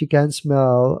 She can't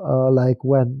smell like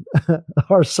when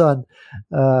our son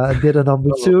did a number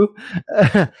Oh. two.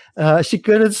 She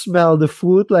couldn't smell the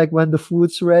food like when the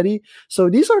food's ready. So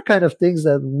these are kind of things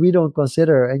that we don't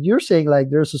consider. And you're saying like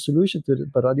there's a solution to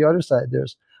it, but on the other side,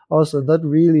 there's also not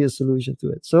really a solution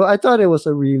to it. So I thought it was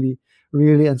a really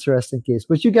interesting case.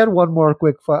 But you get one more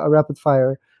rapid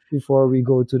fire before we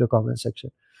go to the comment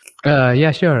section.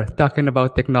 Yeah, sure. Talking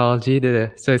about technology,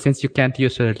 so since you can't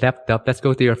use your laptop, let's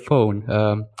go to your phone.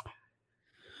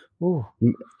 Ooh.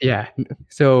 Yeah.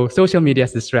 So social media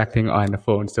is distracting on the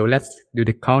phone. So let's do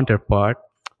the counterpart.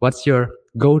 What's your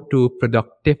go-to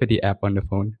productivity app on the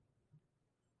phone?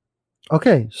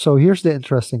 Okay, so here's the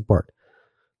interesting part.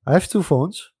 I have two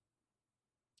phones.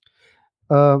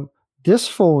 Um, this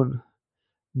phone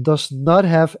does not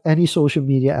have any social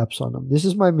media apps on them. This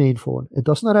is my main phone. It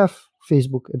does not have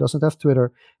Facebook. It doesn't have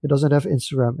Twitter. It doesn't have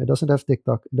Instagram. It doesn't have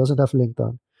TikTok. It doesn't have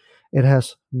LinkedIn. It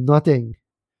has nothing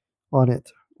on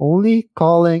it. Only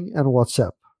calling and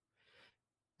WhatsApp.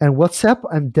 And WhatsApp,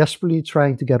 I'm desperately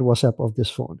trying to get WhatsApp off this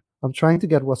phone. I'm trying to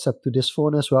get WhatsApp to this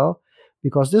phone as well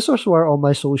because this is where all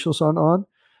my socials are on.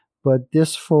 But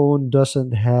this phone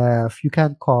doesn't have, you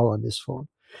can't call on this phone.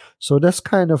 So that's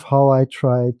kind of how I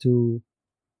try to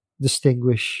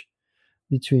distinguish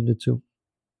between the two.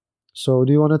 So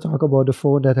do you want to talk about the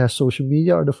phone that has social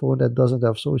media or the phone that doesn't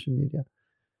have social media?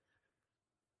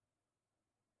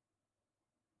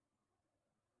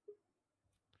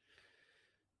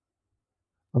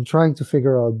 I'm trying to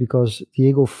figure out because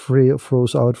Diego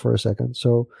froze out for a second.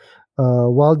 So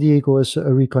while Diego is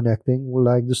reconnecting,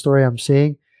 like the story I'm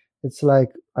saying, it's like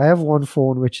I have one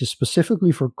phone which is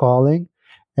specifically for calling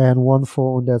and one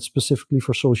phone that's specifically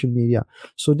for social media.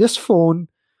 So this phone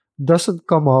doesn't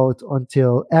come out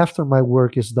until after my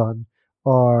work is done.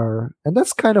 Or and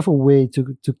that's kind of a way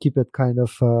to keep it kind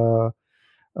of to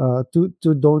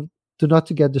don't to not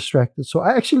to get distracted. So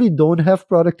I actually don't have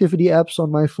productivity apps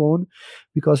on my phone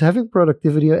because having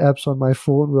productivity apps on my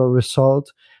phone will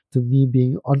result to me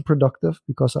being unproductive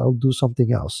because I'll do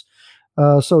something else.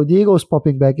 So Diego's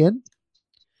popping back in,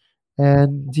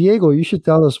 and Diego, you should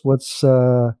tell us what's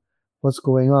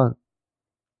going on.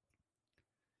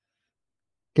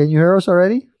 Can you hear us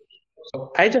already?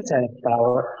 I just had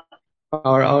power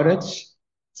outage,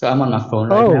 so I'm on my phone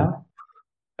right Oh, now.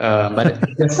 But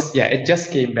it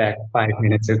just came back 5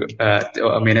 minutes ago,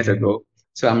 a minute ago.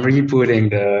 So I'm rebooting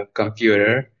the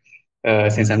computer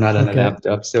since I'm not on a okay.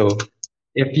 laptop. So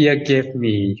if you give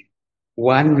me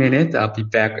 1 minute, I'll be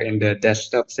back in the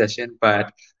desktop session.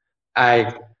 But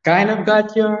I kind of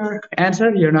got your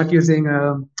answer. You're not using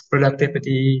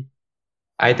productivity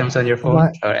items on your My phone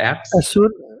or apps. as soon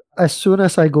as soon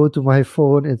as I go to my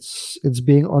phone, it's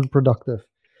being unproductive.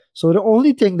 So the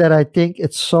only thing that I think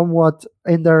it's somewhat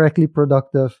indirectly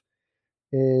productive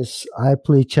is I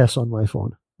play chess on my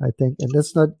phone. I think, and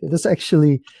that's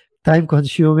actually time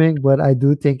consuming, but I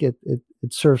do think it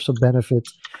serves a benefit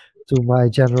to my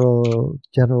general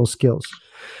skills.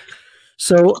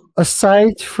 So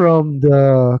aside from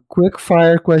the quick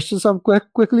fire questions, I'm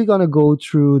quickly gonna go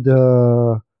through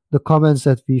the comments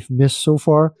that we've missed so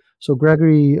far. So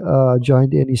Gregory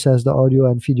joined in. He says the audio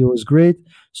and video is great.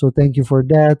 So thank you for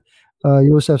that.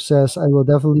 Joseph says I will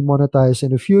definitely monetize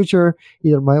in the future,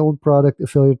 either my own product,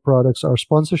 affiliate products, or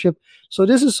sponsorship. So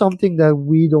this is something that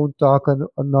we don't talk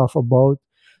enough about.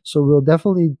 So we'll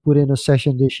definitely put in a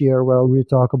session this year where we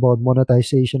talk about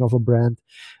monetization of a brand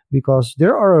because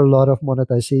there are a lot of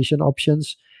monetization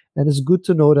options, and it's good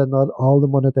to know that not all the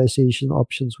monetization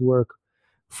options work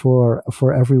for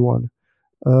everyone.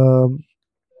 um,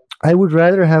 I would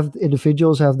rather have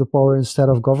individuals have the power instead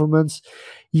of governments.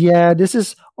 Yeah, this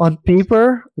is on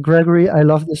paper, Gregory. I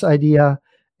love this idea,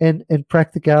 and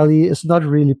practically, it's not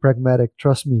really pragmatic.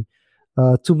 Trust me.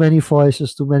 Too many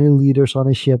voices, too many leaders on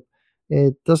a ship.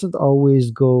 It doesn't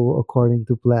always go according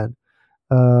to plan.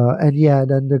 And yeah,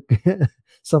 then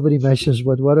somebody mentions,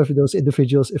 but what if those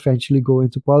individuals eventually go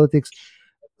into politics?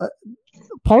 Uh,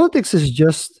 Politics is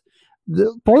just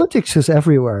the politics is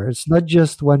everywhere. It's not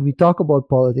just when we talk about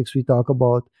politics, we talk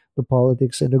about the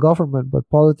politics in the government, but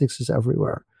politics is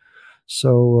everywhere.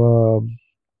 So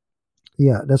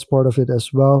yeah, that's part of it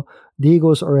as well.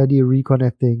 Diego's already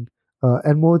reconnecting.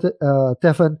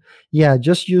 Tefan, yeah,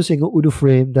 just using a Udo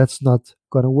frame, that's not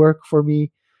gonna work for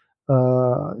me.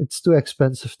 It's too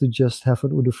expensive to just have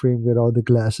an Udo frame with all the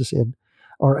glasses in,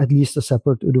 or at least a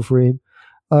separate Udo frame.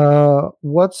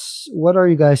 What are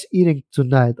you guys eating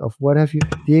tonight? Of what have you,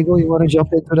 Diego? You want to jump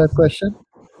into that question?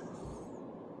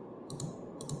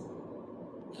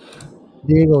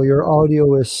 Diego, your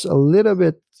audio is a little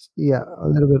bit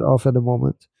off at the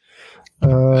moment.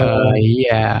 Uh,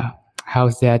 Yeah.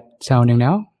 How's that sounding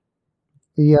now?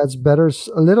 yeah, it's better. It's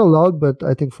a little loud, but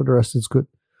I think for the rest it's good.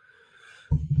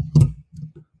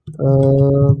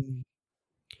 Um,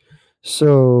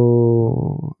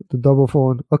 So the double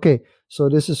phone. Okay, so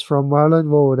this is from Marlon.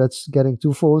 Whoa, that's getting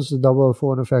two phones. The double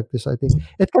phone effect is, I think,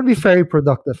 it can be very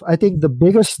productive. I think the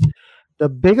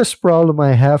biggest problem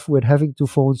I have with having two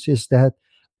phones is that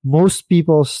most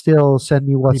people still send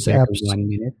me I'll be back in WhatsApps. 1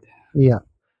 minute. Yeah,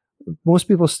 most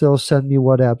people still send me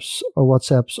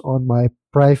WhatsApps on my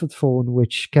private phone,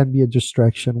 which can be a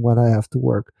distraction when I have to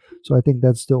work. So I think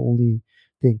that's the only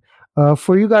thing.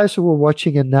 For you guys who are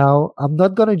watching it now, I'm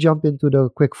not gonna jump into the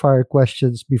quick fire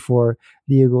questions before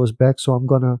Diego goes back. So I'm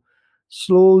gonna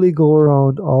slowly go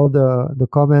around all the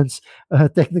comments.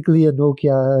 Technically, a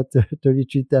Nokia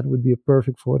 3310 would be a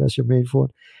perfect phone as your main phone.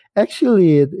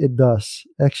 Actually, it does.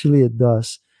 Actually, it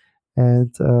does.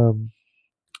 And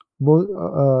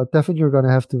definitely you're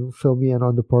gonna have to fill me in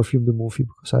on the perfume the movie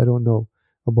because I don't know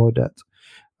about that.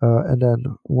 And then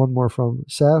one more from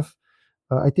Sav.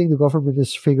 I think the government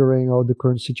is figuring out the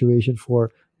current situation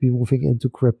for be moving into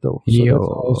crypto. So Yo, that's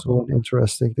also an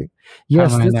interesting thing. come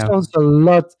Yes, on this now. sounds a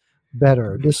lot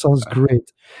better. This sounds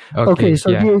great. Okay, Okay,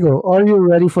 so yeah. Diego, are you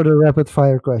ready for the rapid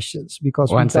fire questions?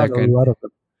 Because One we've got a second. lot of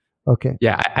them. Okay.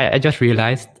 Yeah, I just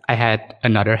realized I had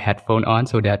another headphone on,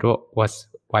 so that was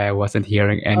why I wasn't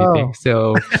hearing anything. Oh,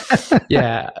 So,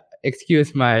 yeah,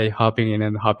 excuse my hopping in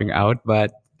and hopping out,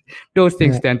 but those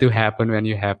things yeah, tend to happen when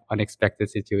you have unexpected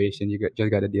situation.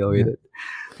 Just gotta deal with yeah. it.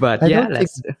 But I yeah, don't think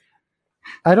let's.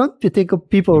 I don't think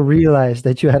people realize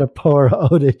that you had a power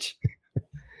outage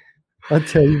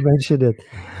until you mentioned it.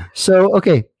 So,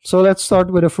 okay, so let's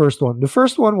start with the first one. The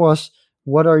first one was,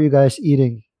 what are you guys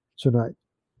eating tonight?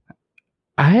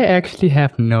 I actually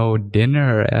have no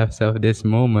dinner as of this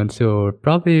moment, so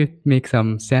probably make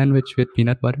some sandwich with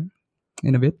peanut butter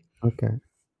in a bit. Okay.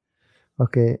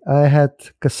 Okay. I had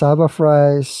cassava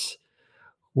fries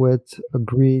with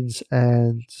greens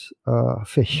and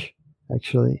fish,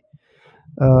 actually.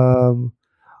 Um,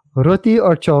 Roti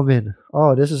or chow mein?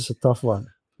 Oh, this is a tough one.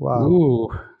 Wow. Ooh,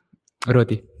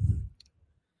 roti.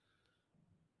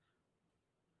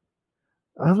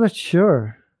 I'm not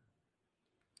sure.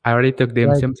 I already took dim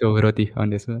Like, sum, so roti on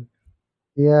this one.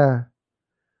 yeah,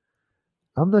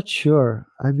 I'm not sure.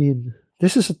 I mean,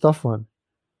 this is a tough one.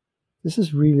 This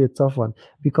is really a tough one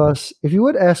because if you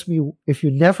would ask me if you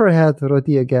never had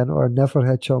roti again or never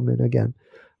had chow mein again,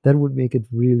 that would make it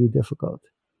really difficult.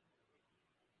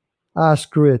 Ah,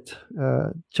 screw it.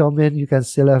 Chow mein, you can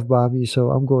still have bami, so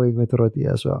I'm going with roti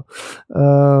as well.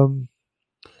 Um,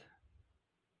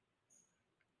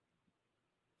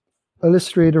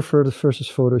 Illustrator versus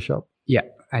Photoshop. Yeah,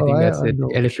 I Oh, think that's I it. know.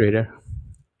 Illustrator.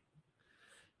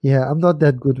 Yeah, I'm not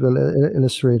that good with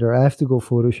Illustrator. I have to go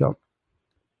Photoshop.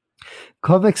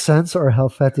 Comic Sans or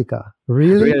Helvetica?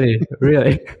 Really? Really,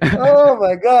 really. Oh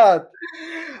my god!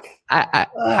 I, I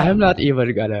Ah, I'm not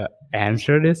even gonna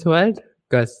answer this one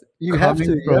because you have to.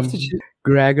 coming You have to from choose.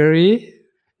 Gregory,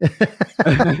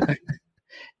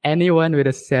 anyone with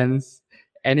a sense,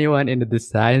 anyone in the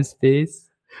design space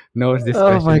knows this Oh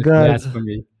question my is god!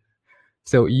 blasphemy.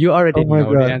 So you already Oh my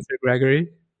know the god! answer, Gregory.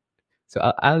 So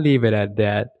I'll leave it at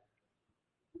that.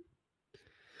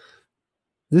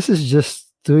 This is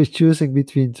just choosing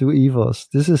between two evils.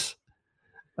 This is.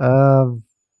 Um,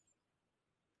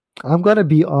 I'm gonna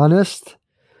be honest.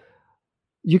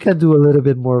 You can do a little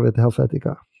bit more with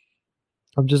Helvetica.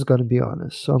 I'm just gonna be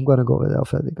honest. So I'm gonna go with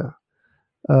Helvetica.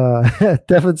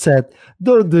 Devin said,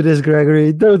 "Don't do this,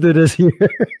 Gregory. Don't do this here."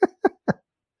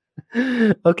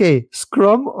 Okay,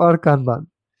 Scrum or Kanban?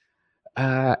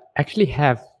 Actually,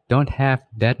 have don't have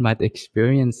that much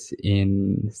experience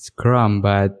in Scrum,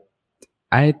 but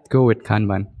I'd go with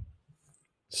Kanban.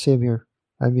 Same here.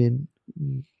 I mean,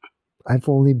 I've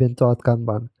only been taught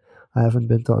Kanban. I haven't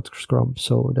been taught Scrum,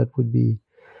 so that would be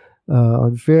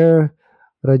unfair.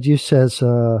 Rajiv says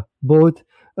both.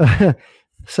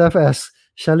 Seth asks,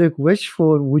 Shaluk, which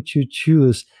phone would you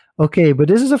choose? Okay, but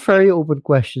this is a very open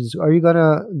question. So are you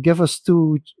gonna give us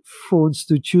two phones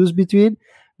to choose between?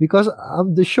 Because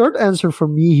the short answer for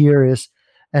me here is,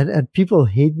 and people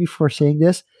hate me for saying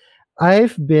this,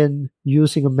 I've been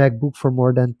using a MacBook for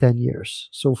more than 10 years.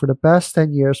 So for the past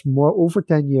 10 years, more over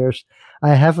 10 years,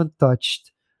 I haven't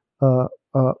touched a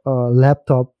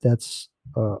laptop that's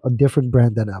a different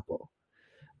brand than Apple.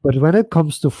 But when it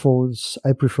comes to phones,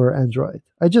 I prefer Android.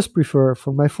 I just prefer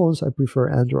for my phones, I prefer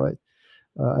Android.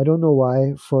 I don't know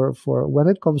why. For when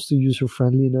it comes to user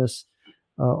friendliness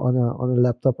on a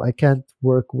laptop, I can't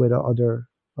work with a other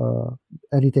uh,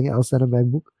 anything else than a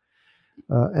MacBook.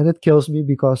 And it kills me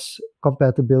because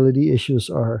compatibility issues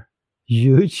are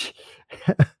huge.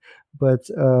 But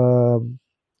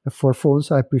for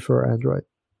phones, I prefer Android.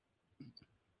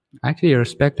 Actually, I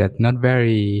respect that. Not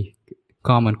very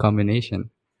common combination.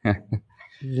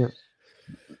 Yeah,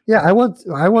 yeah. I want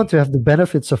to have the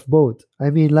benefits of both. I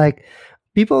mean, like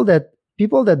people that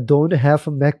don't have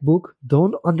a MacBook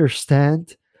don't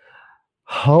understand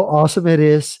how awesome it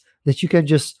is that you can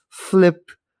just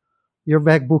flip your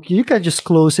MacBook. You can just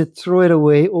close it, throw it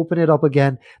away, open it up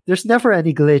again. There's never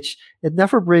any glitch. It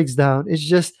never breaks down. It's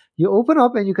just you open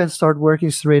up and you can start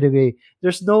working straight away.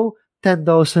 There's no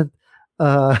 10,000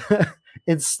 uh,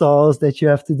 installs that you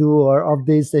have to do or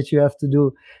updates that you have to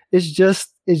do. It's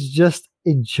just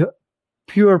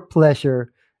pure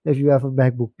pleasure if you have a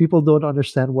MacBook. People don't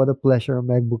understand what a pleasure a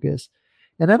MacBook is.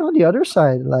 And then on the other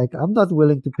side, like I'm not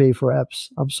willing to pay for apps.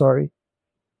 I'm sorry.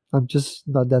 I'm just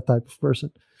not that type of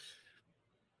person.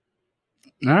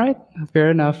 All right, fair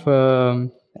enough.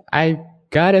 I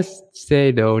gotta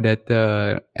say though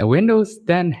that Windows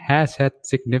 10 has had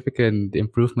significant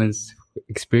improvements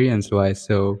experience-wise.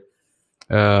 So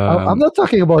I'm um, not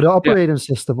talking about the yeah. operating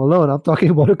system alone. I'm talking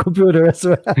about the computer as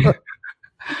well.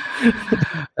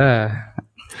 Uh,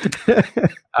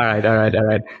 all right, all right, all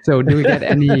right. So do we get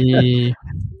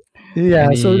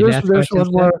Yeah. So any there's last there's questions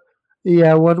one left? more.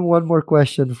 Yeah, one more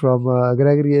question from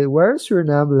Gregory. Where is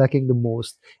Suriname lacking the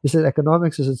most? Is it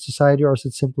economics? Is it society? Or is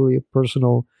it simply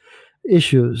personal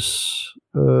issues?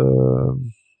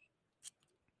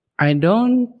 I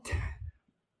don't,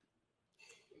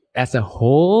 as a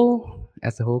whole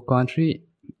country,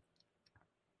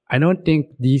 I don't think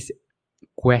these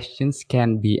questions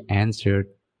can be answered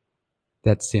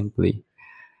that simply.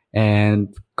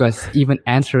 And because even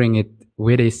answering it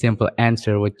with a simple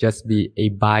answer would just be a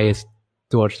bias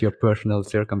towards your personal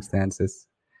circumstances.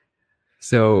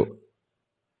 So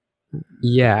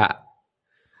yeah,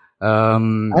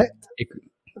 I it,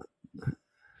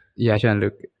 yeah, Sean,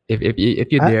 look, if you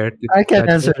I dare to I can touch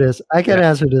answer it, this. I can yeah,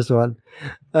 answer this one.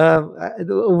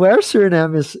 Where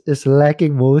Suriname is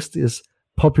lacking most is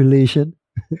population.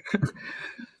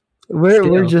 We're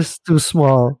Still, just too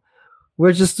small.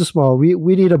 We're just too small. We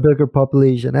need a bigger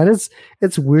population. And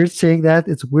it's weird saying that.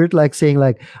 It's weird like saying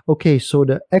like, okay, so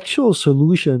the actual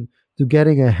solution to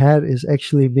getting ahead is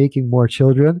actually making more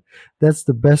children. That's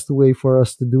the best way for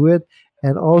us to do it.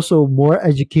 And also more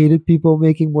educated people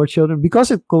making more children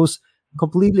because it goes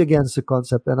completely against the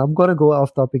concept. And I'm gonna go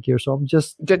off topic here, so I'm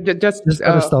just just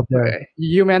gonna stop there.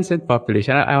 you mentioned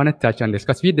population. I want to touch on this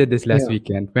because we did this last Yeah.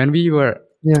 weekend when we were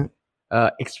Yeah.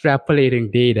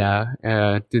 extrapolating data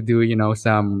to do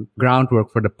some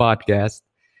groundwork for the podcast.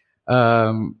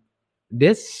 Um,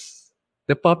 this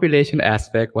the population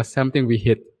aspect was something we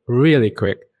hit really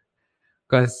quick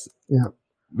because Yeah.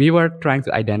 we were trying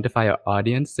to identify our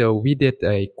audience. So we did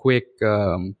a quick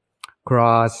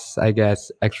cross, I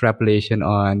guess, extrapolation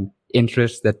on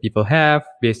interests that people have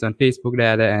based on Facebook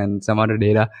data and some other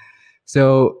data.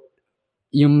 So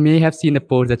you may have seen a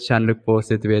post that Shanluk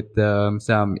posted with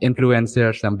some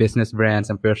influencers, some business brands,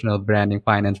 some personal branding,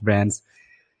 finance brands.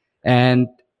 And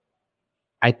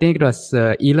I think it was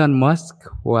Elon Musk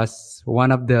was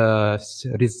one of the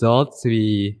results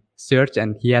we searched,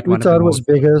 and he had We one of the thought was most.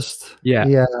 biggest. Yeah,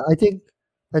 Yeah, I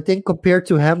think compared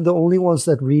to him, the only ones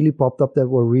that really popped up that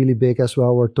were really big as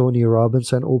well were Tony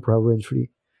Robbins and Oprah Winfrey.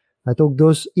 I think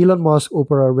those Elon Musk,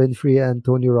 Oprah Winfrey, and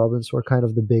Tony Robbins were kind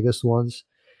of the biggest ones.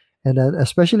 And then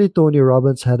especially Tony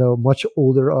Robbins had a much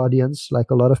older audience,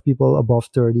 like a lot of people above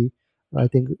 30. I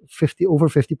think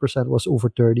 50% was over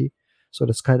 30. So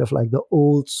that's kind of like the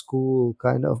old school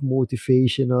kind of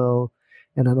motivational.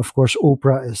 And then of course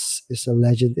Oprah is a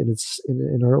legend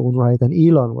in her own right. And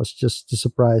Elon was just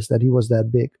surprised that he was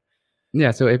that big.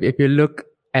 yeah. So if you look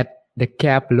at the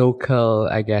cap local,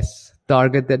 I guess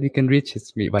target that we can reach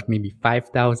is maybe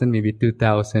 5,000, maybe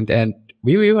 2,000, and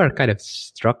we were kind of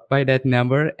struck by that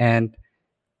number, and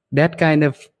that kind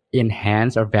of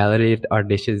enhanced or validated our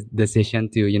decision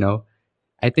to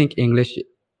I think English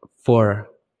for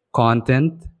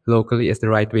content locally is the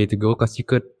right way to go because you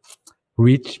could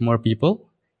reach more people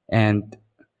and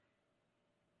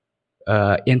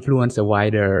influence a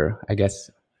wider, I guess,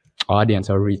 audience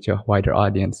or reach a wider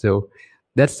audience. So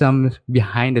that's some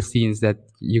behind the scenes that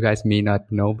you guys may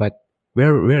not know, but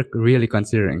we're really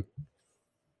considering.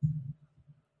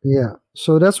 Yeah.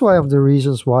 So that's why of the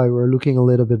reasons why we're looking a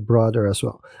little bit broader as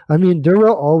well. I mean, there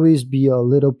will always be a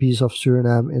little piece of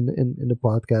Suriname in the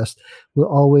podcast. We'll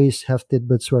always have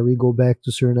tidbits where we go back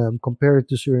to Suriname, compare it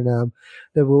to Suriname.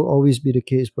 That will always be the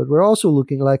case. But we're also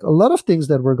looking like a lot of things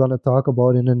that we're going to talk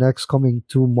about in the next coming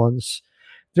 2 months.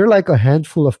 They're like a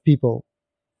handful of people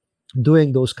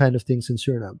doing those kind of things in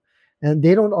Suriname. And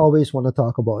they don't always want to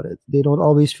talk about it. They don't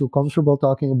always feel comfortable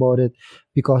talking about it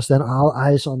because then all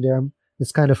eyes on them.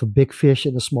 It's kind of a big fish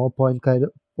in a small pond kind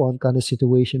of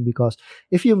situation because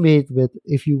if you've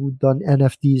done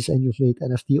NFTs and you've made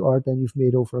NFT art and you've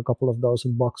made over a couple of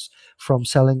 $1,000 from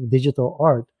selling digital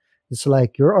art, it's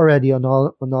like you're already an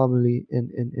anomaly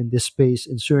in this space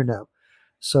in Suriname.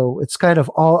 So it's kind of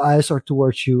all eyes are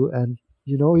towards you and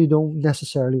you don't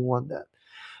necessarily want that.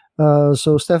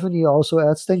 So Stephanie also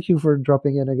adds, thank you for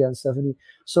dropping in again, Stephanie.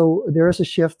 So there is a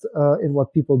shift in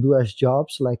what people do as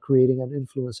jobs, like creating and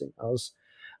influencing us.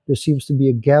 There seems to be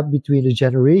a gap between the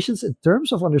generations in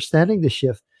terms of understanding the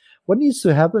shift. What needs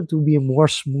to happen to be a more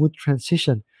smooth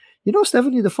transition?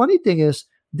 Stephanie, the funny thing is,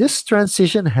 this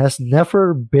transition has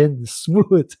never been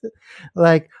smooth.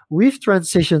 Like, we've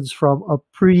transitioned from a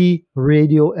pre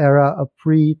radio era, a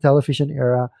pre television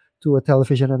era, to a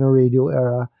television and a radio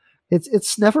era.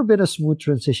 It's never been a smooth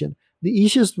transition. The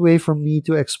easiest way for me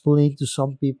to explain to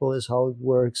some people is how it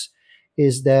works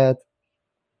is that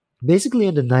basically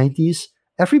in the 90s,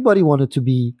 everybody wanted to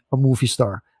be a movie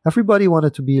star. Everybody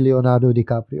wanted to be Leonardo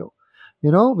DiCaprio,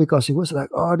 because he was like,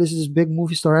 oh, this is a big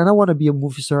movie star, and I want to be a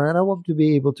movie star, and I want to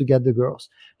be able to get the girls.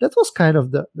 That was kind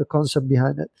of the concept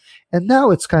behind it. And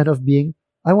now it's kind of being,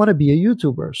 I want to be a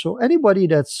YouTuber. So anybody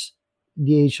that's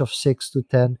the age of 6 to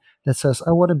 10 that says,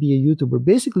 I want to be a YouTuber,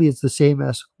 basically it's the same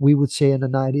as we would say in the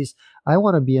 90s, I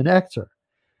want to be an actor.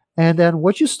 And then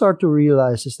what you start to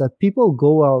realize is that people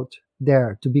go out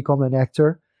there to become an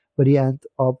actor, but they end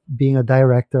up being a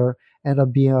director, end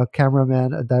up being a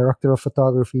cameraman, a director of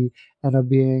photography, end up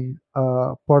being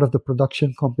part of the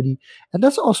production company. And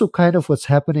that's also kind of what's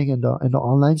happening in the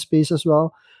online space as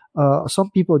well.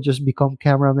 Some people just become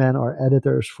cameramen or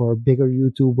editors for bigger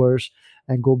YouTubers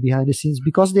and go behind the scenes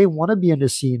because they want to be in the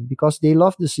scene, because they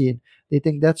love the scene. They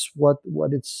think that's what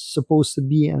it's supposed to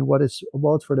be and what it's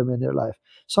about for them in their life.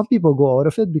 Some people go out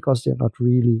of it because they don't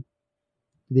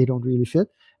really fit.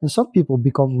 And some people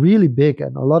become really big,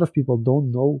 and a lot of people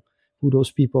don't know who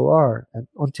those people are, and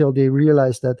until they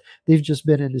realize that they've just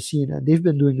been in the scene and they've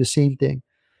been doing the same thing.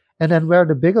 And then where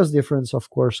the biggest difference, of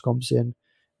course, comes in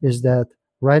is that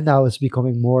right now it's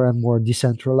becoming more and more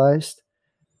decentralized,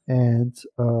 and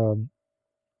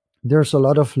there's a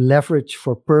lot of leverage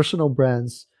for personal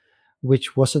brands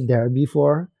which wasn't there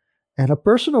before. And a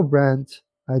personal brand,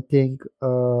 I think,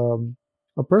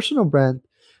 a personal brand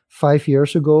 5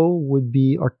 years ago would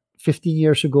be, or 15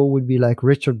 years ago would be like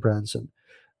Richard Branson.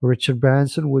 Richard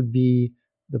Branson would be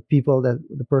the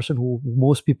person who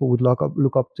most people would look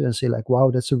up to and say like, wow,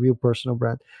 that's a real personal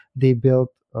brand. They built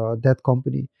that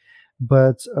company.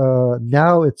 But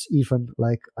now it's even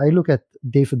like I look at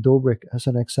David Dobrik as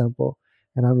an example,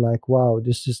 and I'm like, wow,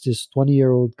 this is this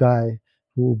 20-year-old guy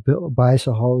who buys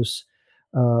a house,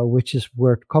 which is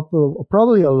worth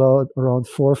probably a lot around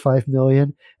 4 or 5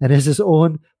 million, and has his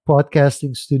own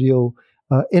podcasting studio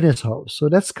in his house. So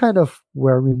that's kind of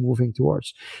where we're moving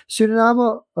towards.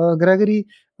 Suriname, Gregory,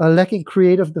 lacking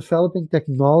creative developing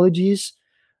technologies,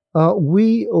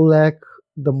 we lack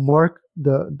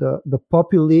the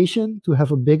population to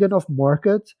have a big enough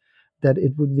market that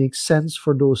it would make sense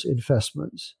for those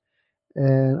investments.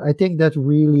 And I think that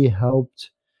really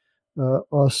helped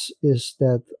us is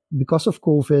that because of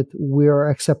COVID, we are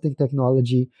accepting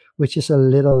technology which is a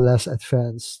little less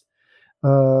advanced.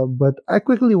 But I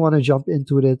quickly want to jump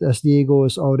into it as Diego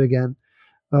is out again.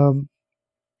 Um,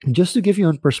 just to give you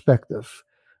in perspective,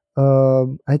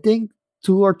 I think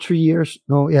 2 or 3 years,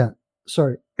 no, yeah,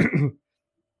 sorry,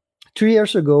 3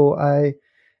 years ago,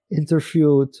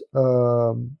 interviewed,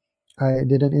 I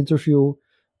did an interview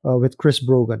with Chris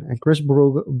Brogan. And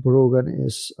Brogan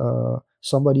is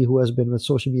somebody who has been with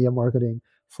social media marketing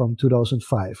from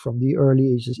 2005, from the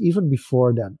early ages, even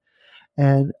before then.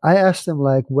 And I asked him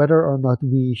like whether or not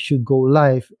we should go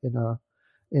live in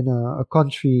a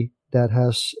country that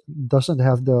has doesn't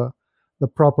have the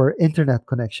proper internet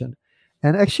connection.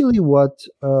 And actually, what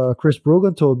Chris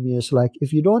Brogan told me is like,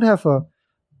 if you don't have a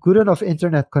good enough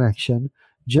internet connection,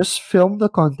 just film the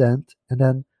content and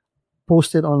then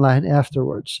post it online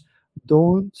afterwards.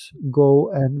 Don't go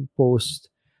and post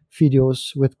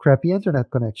videos with crappy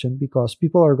internet connection because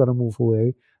people are going to move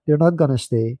away. They're not going to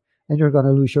stay, and you're going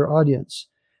to lose your audience.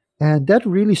 And that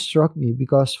really struck me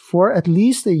because for at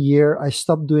least a year, I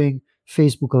stopped doing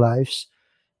Facebook Lives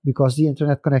because the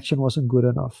internet connection wasn't good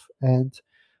enough. And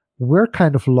we're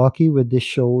kind of lucky with this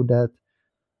show that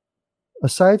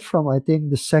aside from, I think,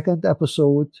 the second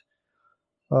episode,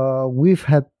 we've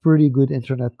had pretty good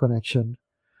internet connection,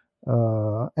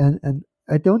 and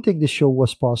I don't think this show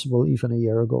was possible even a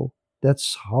year ago.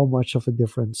 That's how much of a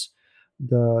difference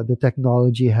the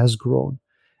technology has grown.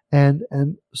 And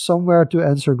somewhere to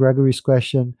answer Gregory's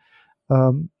question,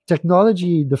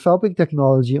 developing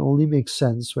technology only makes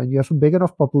sense when you have a big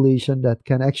enough population that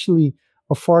can actually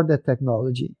afford that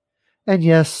technology. And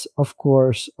yes, of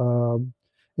course,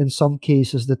 in some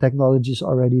cases, the technology is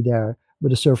already there, but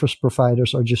the service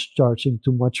providers are just charging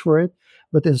too much for it.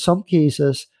 But in some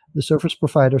cases, the service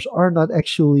providers are not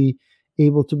actually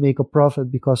able to make a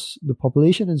profit because the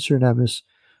population in Suriname is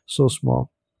so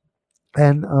small.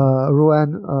 And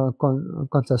Rowan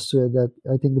contests to it that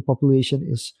I think the population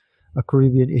is a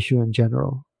Caribbean issue in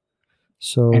general. And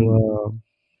So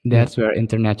yeah, that's where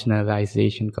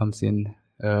internationalization comes in.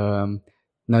 Um,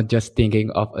 Not just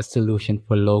thinking of a solution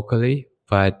for locally,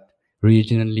 but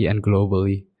regionally and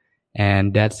globally.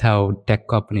 And that's how tech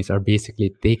companies are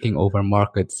basically taking over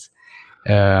markets.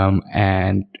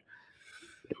 And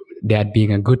that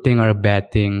being a good thing or a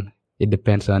bad thing, it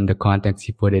depends on the context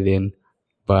you put it in.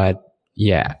 But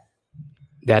yeah,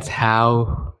 that's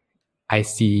how I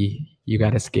see you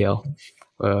got to scale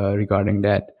regarding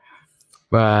that.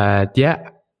 But yeah,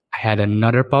 I had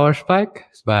another power spike,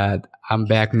 but I'm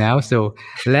back now. So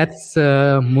let's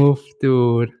move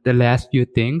to the last few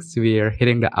things. We're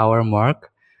hitting the hour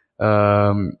mark.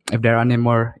 If there are any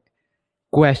more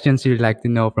questions you'd like to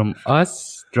know from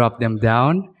us, drop them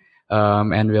down,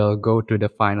 and we'll go to the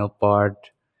final part.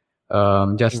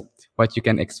 Just what you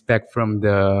can expect from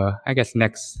the, I guess,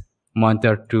 next month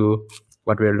or two,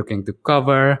 what we're looking to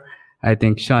cover. I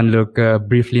think Sean-Luc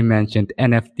briefly mentioned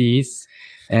NFTs,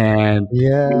 and we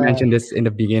yeah, mentioned this in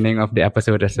the beginning of the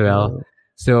episode as well. yeah,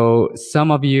 So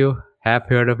some of you have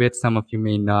heard of it, some of you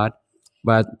may not,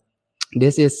 but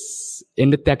this is in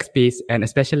the tech space and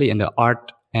especially in the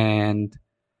art and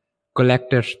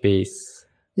collector space.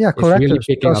 yeah. It's really Collectors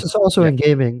picking because up. it's also Yeah, in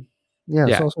gaming. Yeah,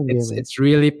 it's yeah, also in it's gaming. it's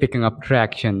really picking up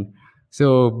traction.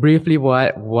 So briefly,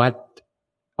 what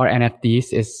are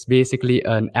NFTs is basically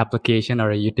an application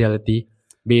or a utility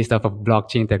based off of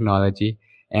blockchain technology,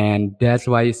 and that's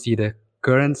why you see the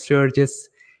current surges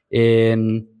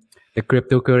in the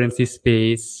cryptocurrency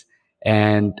space,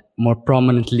 and more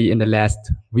prominently in the last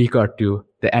week or two,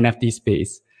 the NFT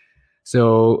space.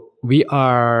 So we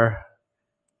are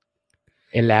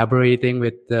elaborating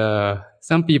with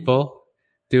some people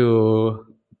to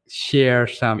share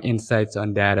some insights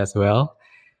on that as well.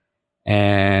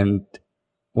 And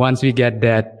once we get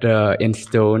that in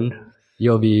stone,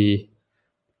 you'll be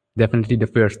definitely the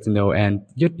first to know, and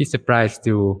you'd be surprised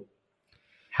to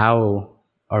how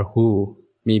or who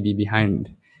may be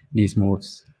behind these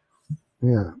moves.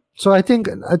 Yeah. So I think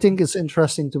it's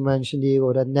interesting to mention,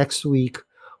 Diego, that next week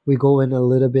we go in a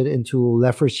little bit into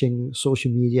leveraging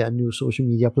social media and new social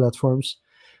media platforms.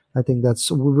 I think that's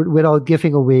without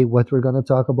giving away what we're going to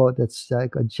talk about. That's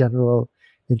like a general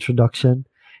introduction,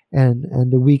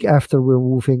 and the week after we're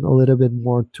moving a little bit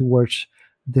more towards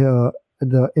the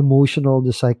emotional,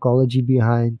 the psychology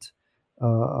behind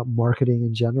marketing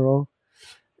in general,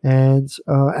 and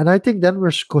I think then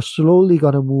we're slowly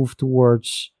going to move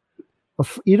towards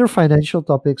of either financial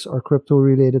topics or crypto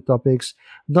related topics.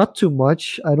 Not too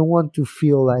much. I don't want to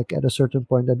feel like at a certain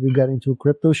point that we got into a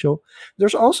crypto show.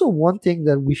 There's also one thing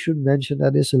that we should mention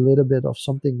that is a little bit of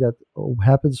something that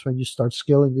happens when you start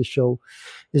scaling the show,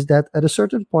 is that at a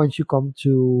certain point you come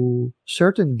to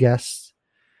certain guests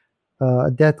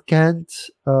that can't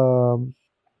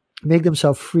make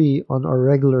themselves free on our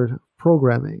regular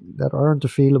programming, that aren't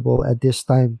available at this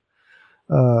time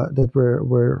that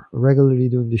we're regularly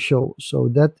doing the show. So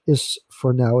that is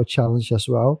for now a challenge as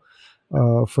well.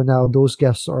 For now, those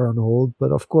guests are on hold,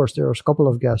 but of course, there are a couple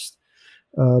of guests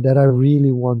that I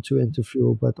really want to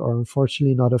interview, but are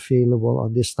unfortunately not available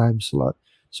on this time slot.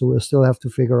 So we'll still have to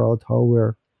figure out how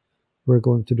we're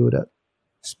going to do that.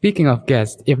 Speaking of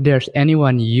guests, if there's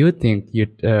anyone you think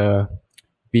you'd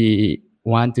be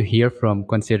want to hear from,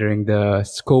 considering the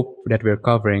scope that we're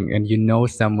covering, and you know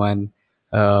someone,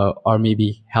 or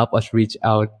maybe help us reach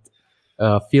out,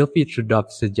 feel free to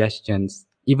drop suggestions,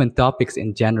 even topics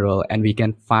in general, and we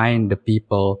can find the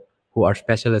people who are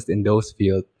specialists in those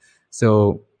fields.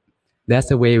 So that's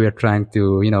the way we're trying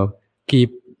to,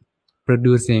 keep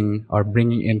producing or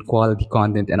bringing in quality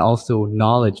content and also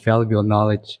knowledge, valuable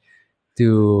knowledge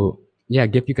to, yeah,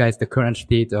 give you guys the current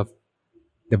state of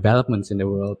developments in the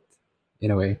world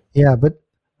in a way. Yeah, but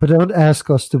don't ask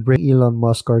us to bring Elon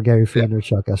Musk or Gary Yeah.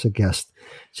 Vaynerchuk as a guest.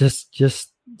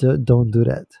 Just don't do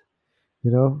that.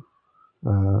 You know.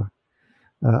 Uh,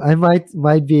 I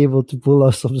might be able to pull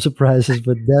off some surprises,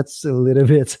 but that's a little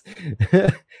bit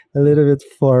a little bit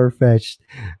far fetched.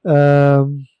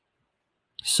 Um,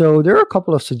 so there are a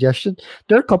couple of suggestions.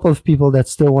 There are a couple of people that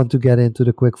still want to get into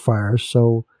the quick fire.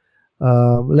 So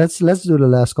let's do the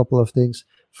last couple of things.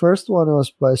 First one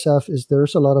was by Saf is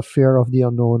there's a lot of fear of the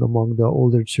unknown among the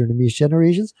older Surinamese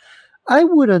generations. I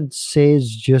wouldn't say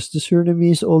it's just the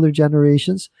Surinamese older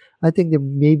generations. I think there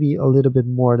may be a little bit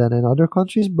more than in other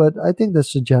countries, but I think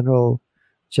that's a general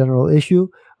issue.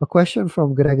 A question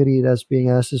from Gregory that's being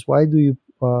asked is why do you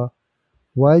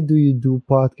do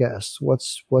podcasts?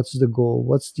 What's the goal?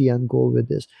 What's the end goal with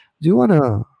this? Do you want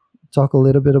to talk a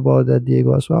little bit about that,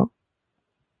 Diego, as well?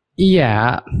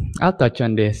 Yeah, I'll touch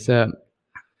on this.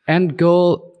 End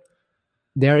goal,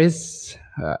 there is,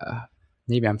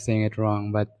 maybe I'm saying it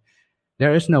wrong, but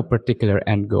there is no particular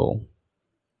end goal.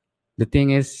 The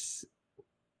thing is,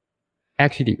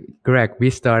 actually, correct, we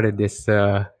started this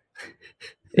 8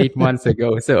 months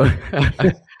ago. So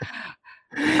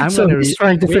I'm So going to he's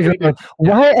trying to wait, figure wait, wait. out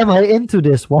why am I into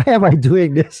this? Why am I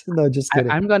doing this? No, just kidding.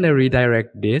 I'm gonna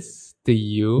redirect this to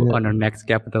you Yeah, on our next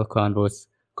Capital Convos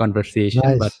conversation.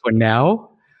 But nice. for now,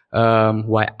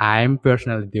 why I'm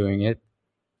personally doing it,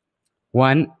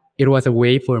 one, it was a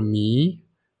way for me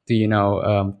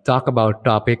to, talk about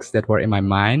topics that were in my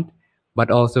mind, but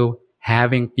also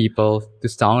having people to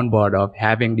soundboard of,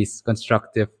 having these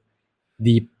constructive,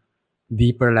 deep,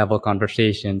 deeper level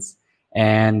conversations,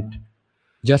 and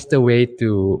just a way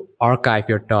to archive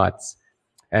your thoughts.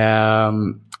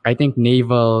 I think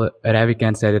Naval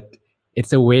Ravikant said it.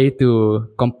 It's a way to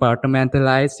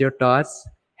compartmentalize your thoughts,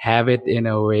 have it in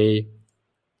a way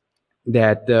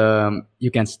that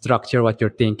you can structure what you're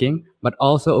thinking, but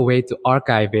also a way to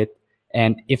archive it.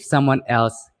 And if someone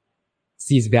else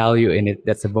sees value in it,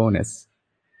 that's a bonus.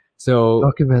 So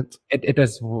Document. it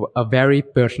was a very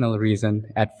personal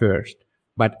reason at first.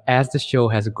 But as the show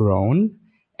has grown,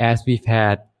 as we've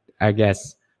had, I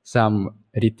guess, some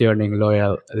returning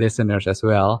loyal listeners as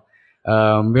well,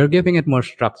 we're giving it more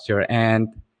structure. And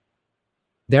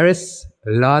there is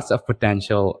lots of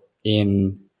potential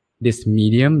in this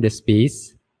medium, this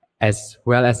space, as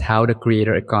well as how the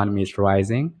creator economy is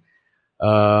rising.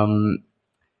 Um,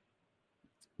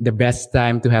 the best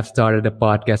time to have started a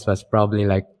podcast was probably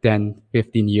like 10,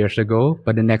 15 years ago,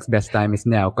 but the next best time is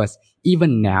now. Because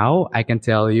even now, I can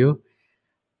tell you,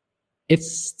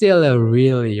 it's still a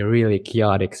really, really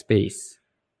chaotic space.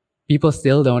 People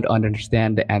still don't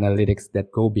understand the analytics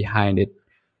that go behind it.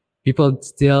 People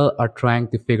still are trying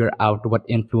to figure out what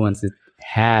influence it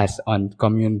has on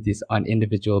communities, on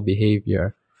individual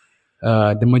behavior.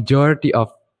 The majority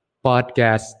of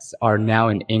podcasts are now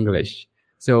in English.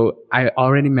 So I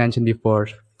already mentioned before,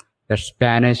 the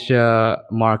Spanish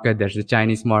market, there's the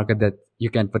Chinese market that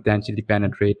you can potentially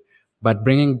penetrate. But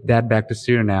bringing that back to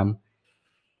Suriname,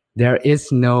 there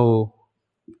is no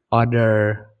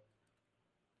other,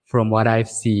 from what I've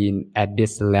seen at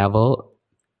this level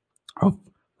of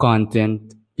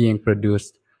content being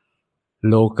produced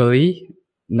locally,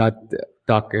 not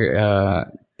talk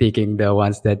taking the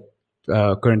ones that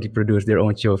currently produce their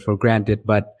own shows for granted,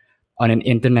 but on an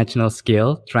international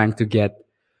scale, trying to get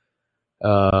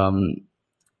um,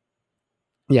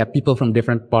 yeah, people from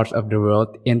different parts of the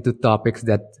world into topics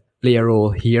that play a role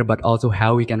here, but also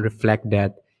how we can reflect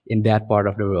that in that part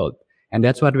of the world. And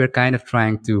that's what we're kind of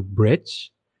trying to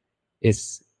bridge,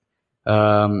 is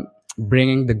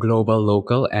bringing the global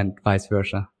local and vice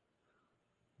versa.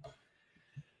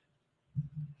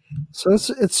 So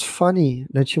it's funny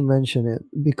that you mention it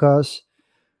because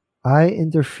I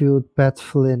interviewed Pat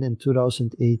Flynn in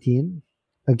 2018.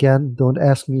 Again, don't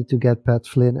ask me to get Pat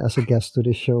Flynn as a guest to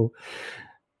the show.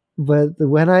 But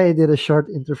when I did a short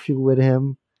interview with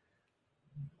him,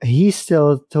 he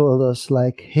still told us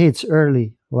like, "Hey, it's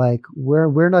early. Like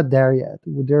we're not there yet.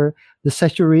 There, the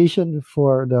saturation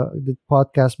for the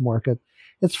podcast market,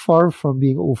 it's far from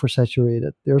being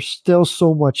oversaturated. There's still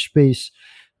so much space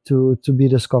to be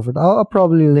discovered. I'll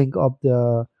probably link up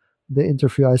the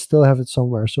interview. I still have it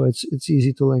somewhere, so it's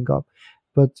easy to link up.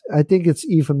 But I think it's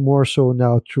even more so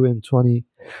now true in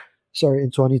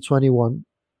 2021.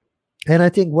 And I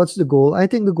think what's the goal? I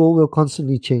think the goal will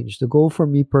constantly change. The goal for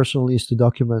me personally is to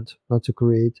document, not to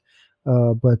create.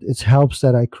 But it helps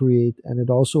that I create, and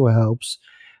it also helps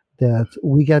that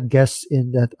we get guests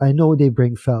in that I know they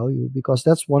bring value, because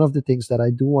that's one of the things that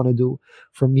I do want to do.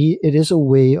 For me, it is a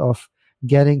way of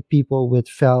getting people with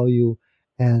value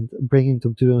and bringing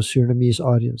them to the Surinamese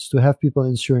audience. To have people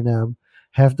in Suriname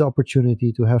have the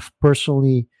opportunity to have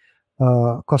personally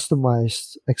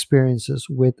customized experiences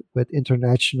with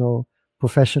international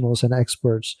professionals and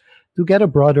experts, to get a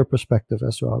broader perspective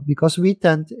as well. Because we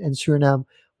tend in Suriname,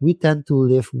 we tend to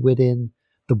live within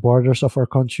the borders of our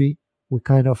country. We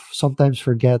kind of sometimes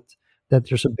forget that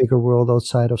there's a bigger world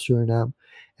outside of Suriname,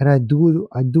 and I do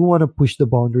want to push the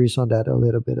boundaries on that a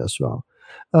little bit as well.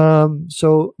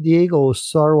 So Diego,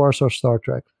 Star Wars or Star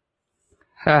Trek?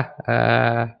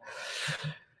 uh,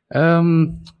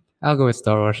 um, I'll go with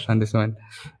Star Wars on this one.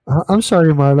 I'm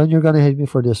sorry, Marlon, you're gonna hate me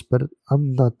for this, but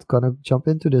I'm not gonna jump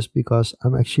into this because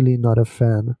I'm actually not a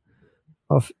fan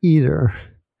of either.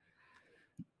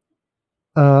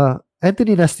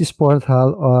 Anthony Nesty Sport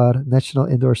Hall or National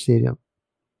Indoor Stadium?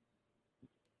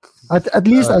 At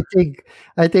least Uh,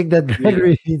 I think that yeah.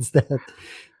 Gregory means that.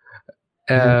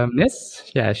 Yeah.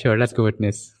 Nis? Yeah, sure. Let's go with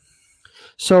Nis.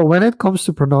 So when it comes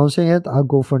to pronouncing it, I'll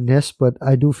go for Nis, but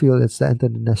I do feel it's the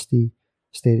Anthony Nesty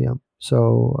Stadium.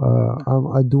 So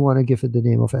I do want to give it the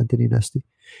name of Anthony Nesty,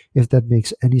 if that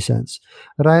makes any sense.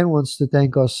 Ryan wants to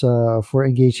thank us for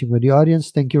engaging with the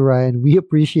audience. Thank you, Ryan. We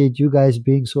appreciate you guys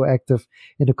being so active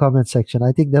in the comment section.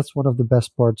 I think that's one of the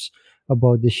best parts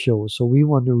about this show. So we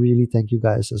want to really thank you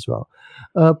guys as well.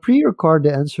 Pre-record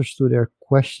the answers to their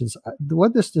questions.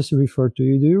 What does this refer to?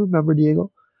 You do you remember,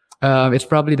 Diego? It's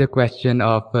probably the question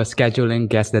of scheduling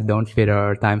guests that don't fit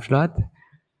our time slot.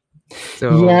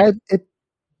 So Yeah,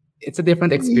 it's a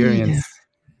different yeah. experience.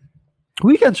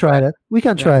 We can try But that. We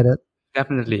can yeah, try that. We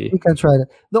definitely. can try that.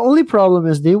 The only problem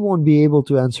is they won't be able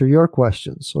to answer your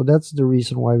questions. So that's the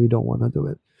reason why we don't want to do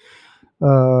it.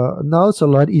 Now it's a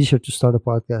lot easier to start a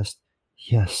podcast.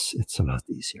 Yes, it's a lot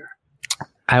easier.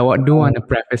 Do want to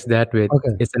preface that with,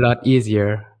 Okay. it's a lot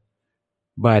easier,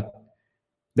 but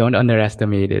don't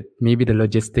underestimate it. Maybe the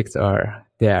logistics are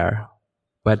there,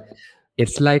 but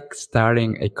it's like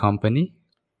starting a company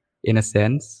in a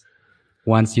sense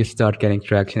once you start getting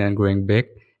traction and growing big.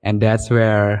 And that's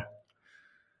where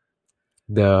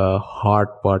the hard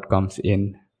part comes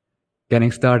in.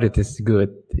 Getting started is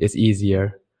good, it's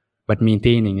easier, but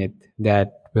maintaining it,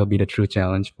 that will be the true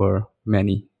challenge for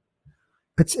many.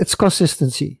 It's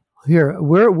consistency. Here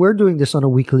we're doing this on a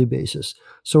weekly basis.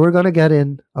 So we're gonna get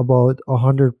in about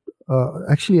 100,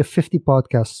 actually a 50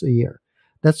 podcasts a year.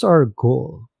 That's our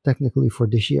goal technically for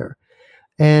this year.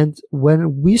 And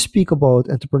when we speak about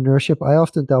entrepreneurship, I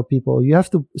often tell people you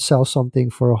have to sell something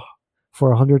for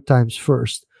 100 times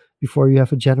first before you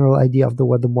have a general idea of the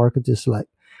what the market is like.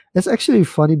 It's actually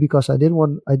funny because I did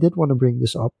want to bring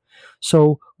this up.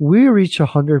 So we reach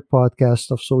 100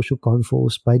 podcasts of social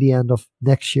confos by the end of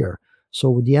next year.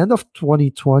 So at the end of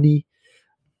 2020,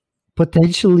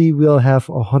 potentially we'll have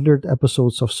 100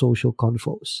 episodes of social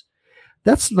confos.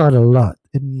 That's not a lot.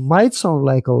 It might sound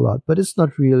like a lot, but it's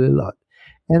not really a lot.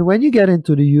 And when you get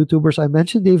into the YouTubers, I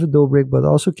mentioned David Dobrik, but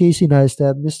also Casey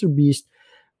Neistat, Mr. Beast,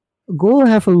 go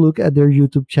have a look at their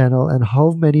YouTube channel and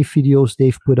how many videos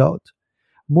they've put out.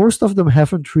 Most of them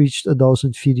haven't reached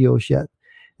 1,000 videos yet.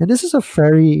 And this is a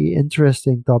very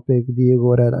interesting topic,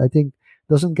 Diego, that I think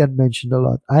doesn't get mentioned a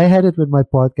lot. I had it with my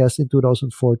podcast in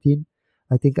 2014.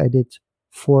 I think I did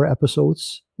 4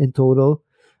 episodes in total.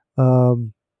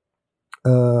 Um,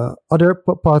 Other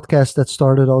podcasts that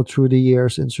started out through the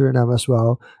years in Suriname as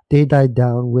well, they died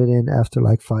down within after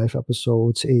like 5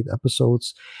 episodes, 8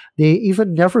 episodes. They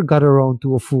even never got around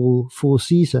to a full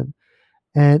season.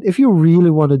 And if you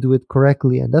really want to do it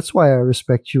correctly, and that's why I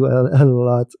respect you a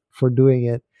lot for doing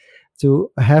it,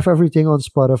 to have everything on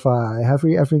Spotify, have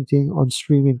everything on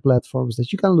streaming platforms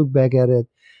that you can look back at it,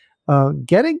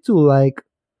 getting to like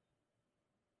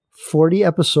 40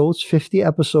 episodes, 50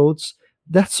 episodes,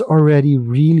 that's already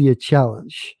really a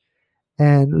challenge.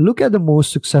 And look at the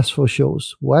most successful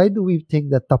shows. Why do we think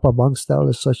that Tapabang Style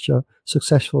is such a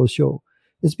successful show?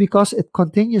 It's because it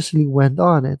continuously went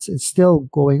on. It's still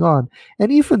going on.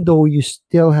 And even though you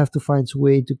still have to find a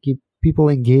way to keep people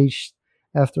engaged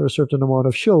after a certain amount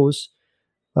of shows,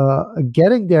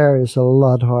 getting there is a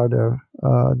lot harder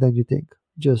than you think.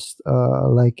 Just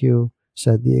like you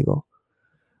said, Diego.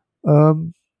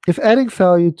 Um, if adding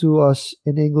value to us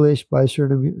in English by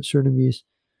Surinamese,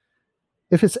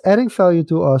 if it's adding value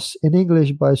to us in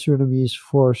English by Surinamese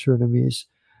for Surinamese,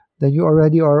 then you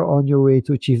already are on your way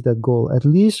to achieve that goal. At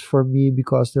least for me,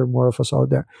 because there are more of us out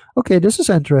there. Okay, this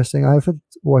is interesting. I haven't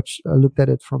looked at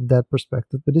it from that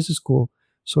perspective, but this is cool.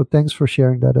 So thanks for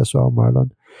sharing that as well,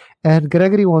 Marlon. And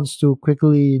Gregory wants to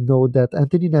quickly note that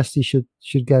Anthony Nesty should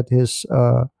get his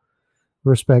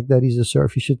respect that he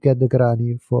deserves. He should get the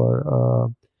Granny for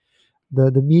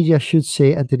the media should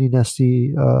say Anthony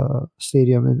Nesty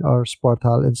Stadium in our Sport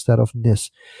Hall instead of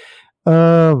NIS.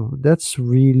 That's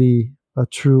really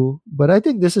true. But I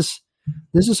think this is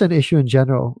an issue in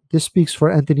general. This speaks for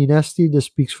Anthony Nesty. This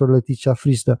speaks for Letitia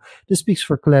Friesda. This speaks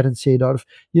for Clarence Seedorf.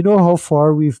 You know how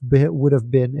far would have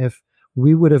been if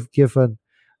we would have given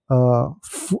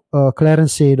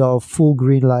Clarence Seedorf full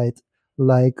green light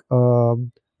like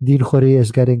Dean Correa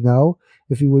is getting now.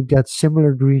 If we would get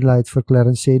similar green light for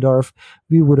Clarence Seedorf,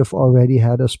 we would have already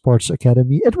had a sports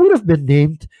academy. It would have been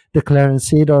named the Clarence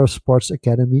Seedorf Sports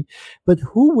Academy, but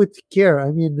who would care?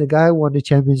 I mean, the guy won the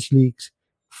Champions Leagues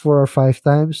 4 or 5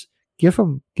 times. Give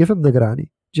him the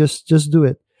granny. Just do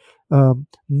it.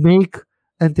 Make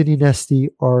Anthony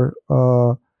Nesty or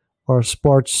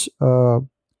sports.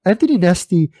 Anthony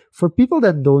Nesty, for people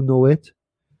that don't know it,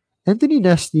 Anthony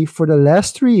Nesty for the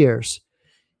last 3 years,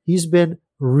 he's been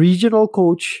regional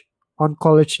coach on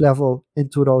college level in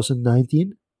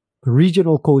 2019,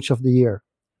 regional coach of the year,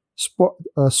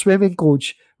 swimming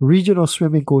coach, regional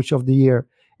swimming coach of the year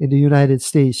in the United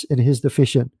States in his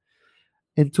division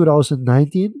in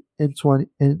 2019 and 20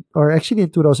 and or actually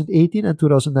in 2018 and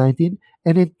 2019,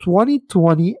 and in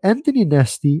 2020 Anthony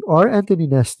Nesty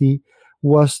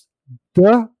was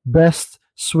the best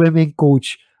swimming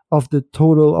coach of the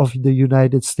total of the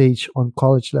United States on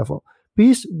college level.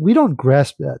 Please, we don't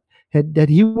grasp that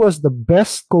he was the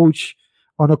best coach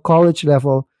on a college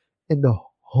level in the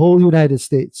whole United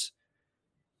States,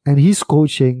 and he's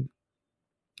coaching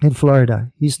in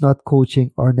Florida. He's not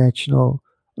coaching our national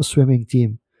swimming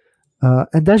team,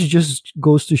 and that just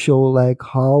goes to show like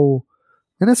how,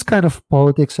 and it's kind of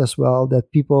politics as well,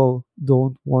 that people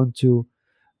don't want to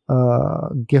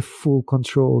give full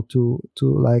control to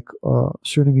like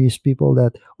Surinamese people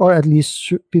that, or at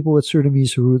least people with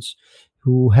Surinamese roots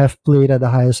who have played at the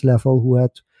highest level, who had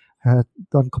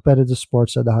done competitive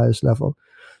sports at the highest level.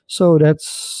 So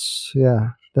that's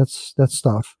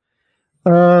tough.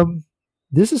 Um,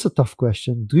 this is a tough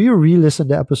question. Do you re-listen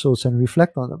to episodes and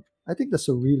reflect on them? I think that's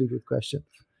a really good question.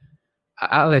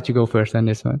 I'll let you go first on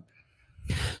this one.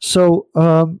 So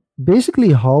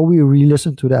basically, how we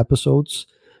re-listen to the episodes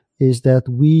is that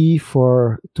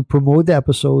for to promote the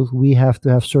episode, we have to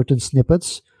have certain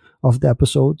snippets of the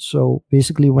episode. So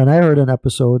basically, when I heard an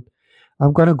episode,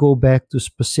 I'm gonna go back to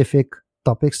specific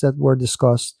topics that were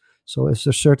discussed. So if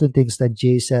there's certain things that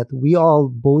Jay said, we all,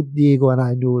 both Diego and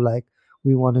I, knew like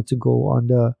we wanted to go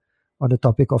on the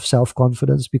topic of self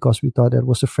confidence because we thought that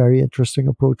was a very interesting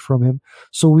approach from him.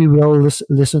 So we will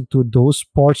listen to those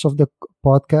parts of the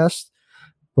podcast,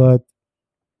 but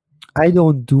I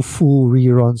don't do full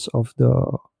reruns of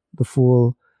the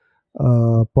full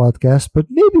podcast. But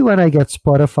maybe when I get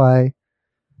Spotify,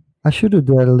 I should do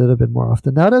that a little bit more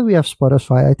often. Now that we have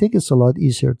Spotify, I think it's a lot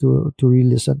easier to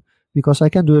re-listen because I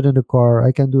can do it in the car.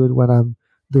 I can do it when I'm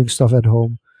doing stuff at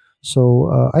home.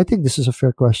 So I think this is a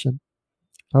fair question.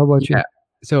 How about Yeah. you?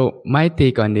 So my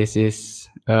take on this is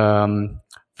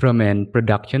from an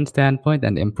production standpoint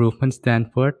and improvement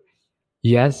standpoint.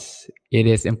 Yes, it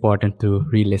is important to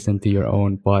re-listen to your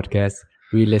own podcast,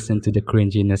 re-listen to the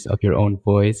cringiness of your own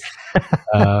voice,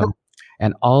 um,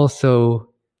 and also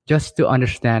just to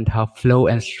understand how flow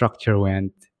and structure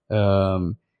went.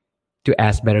 Um, to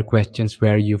ask better questions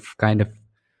where you've kind of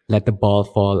let the ball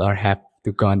fall or have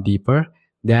to gone deeper,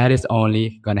 that is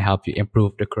only going to help you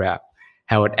improve the craft.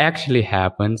 How it actually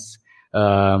happens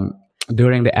um,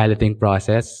 during the editing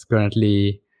process.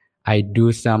 Currently, I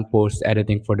do some post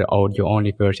editing for the audio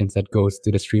only versions that goes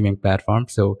to the streaming platform.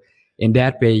 So in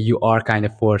that way, you are kind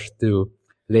of forced to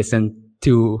listen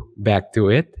to back to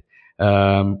it,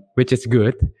 which is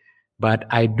good. But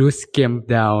I do skim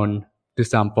down to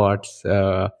some parts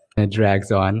when it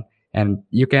drags on, and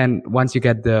you can once you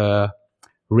get the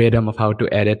rhythm of how to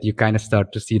edit, you kind of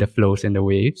start to see the flows and the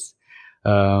waves.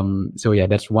 So yeah,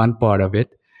 that's one part of it.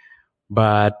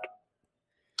 But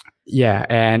yeah,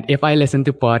 and if I listen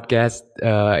to podcasts,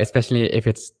 especially if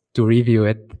it's to review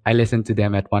it, I listen to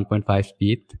them at 1.5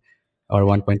 speed or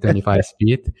 1.25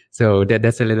 speed. So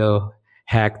that's a little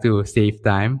hack to save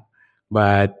time.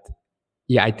 But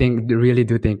yeah, I think really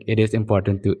do think it is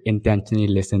important to intentionally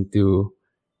listen to,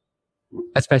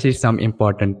 especially some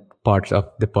important parts of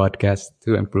the podcast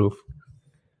to improve.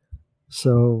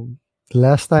 So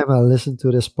last time I listened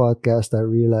to this podcast, I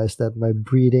realized that my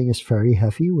breathing is very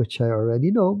heavy, which I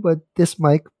already know, but this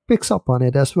mic picks up on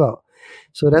it as well.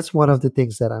 So that's one of the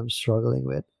things that I'm struggling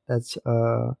with. That's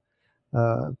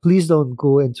please don't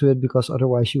go into it because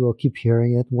otherwise you will keep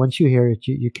hearing it. Once you hear it,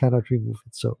 you cannot remove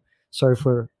it. So sorry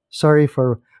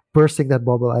for bursting that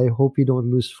bubble. I hope you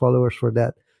don't lose followers for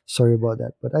that. Sorry about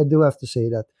that. But I do have to say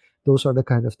that those are the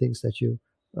kind of things that you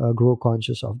grow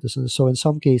conscious of. This, so in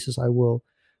some cases, I will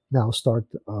now start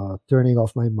turning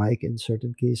off my mic in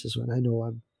certain cases when I know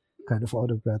I'm kind of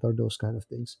out of breath or those kind of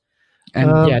things.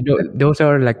 And yeah, those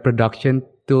are like production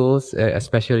tools,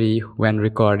 especially when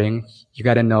recording. You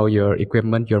got to know your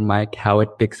equipment, your mic, how it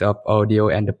picks up audio,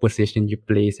 and the position you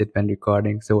place it when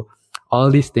recording. So all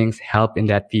these things help in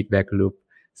that feedback loop.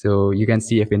 So you can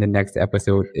see if in the next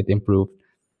episode it improved.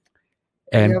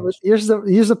 Yeah, And but here's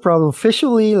the problem.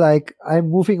 Visually, like I'm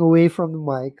moving away from the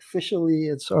mic. Visually,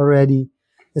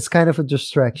 it's kind of a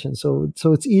distraction. So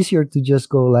it's easier to just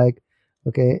go like,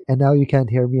 okay, and now you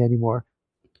can't hear me anymore.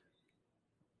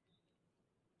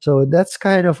 So that's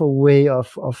kind of a way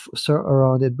of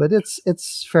around it, but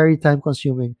it's very time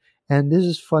consuming. And this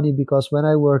is funny because when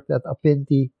I worked at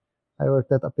Apinti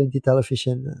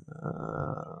Television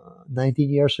 19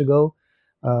 years ago.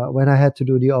 When I had to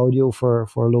do the audio for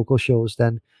local shows,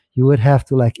 then you would have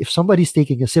to like if somebody's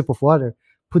taking a sip of water,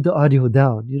 put the audio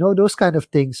down. You know those kind of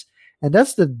things, and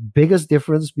that's the biggest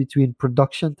difference between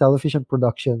television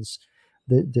productions,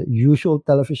 the usual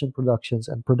television productions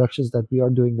and productions that we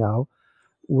are doing now.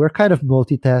 We're kind of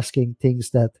multitasking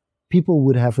things that people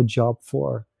would have a job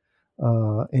for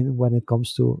in when it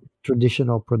comes to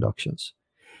traditional productions.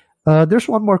 There's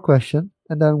one more question,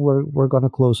 and then we're gonna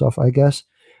close off, I guess.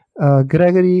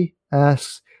 Gregory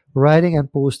asks, writing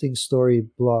and posting story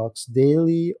blogs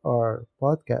daily or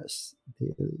podcasts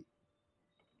daily?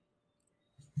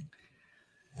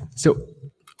 so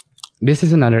this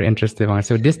is another interesting one.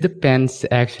 So this depends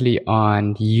actually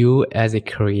on you as a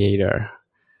creator.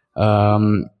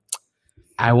 Um,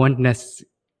 I want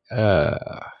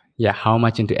yeah, how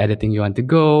much into editing you want to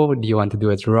go? Do you want to do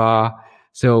it raw?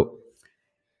 So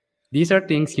these are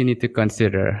things you need to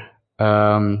consider.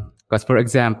 Because, for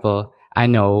example, I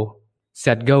know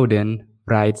Seth Godin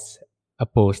writes a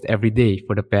post every day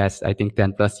for the past, I think,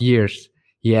 10 plus years.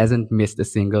 He hasn't missed a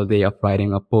single day of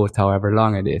writing a post, however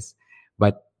long it is.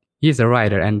 But he's a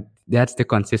writer, and that's the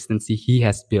consistency he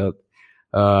has built.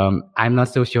 I'm not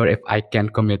so sure if I can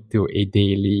commit to a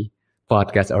daily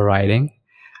podcast or writing,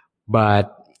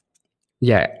 but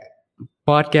yeah,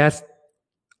 podcast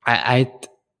I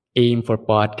aim for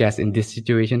podcast in this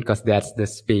situation because that's the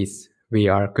space we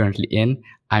are currently in.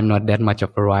 I'm not that much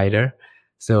of a writer,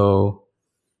 so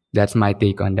that's my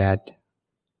take on that.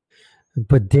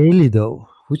 But daily though,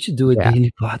 would you do a Yeah.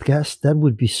 daily podcast? That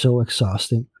would be so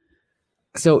exhausting.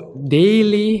 So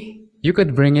daily. You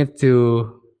could bring it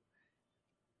to,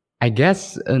 I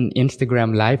guess, an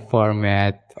Instagram live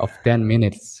format of 10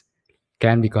 minutes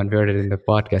can be converted into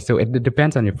podcast. So it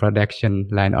depends on your production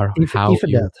line or how Even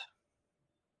you, that.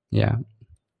 yeah.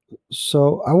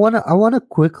 So I wanna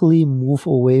quickly move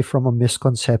away from a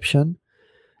misconception.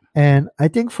 And I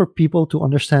think for people to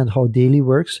understand how daily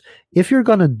works, if you're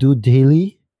gonna do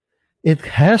daily, it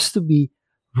has to be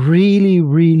really,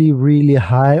 really, really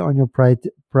high on your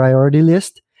priority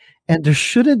list. And there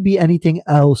shouldn't be anything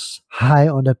else high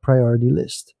on that priority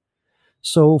list.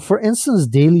 So, for instance,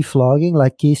 daily vlogging,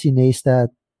 like Casey Neistat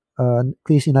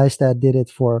did it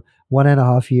for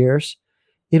 1.5 years.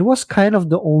 It was kind of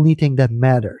the only thing that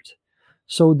mattered.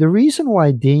 So, the reason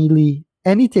why daily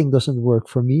anything doesn't work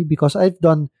for me, because I've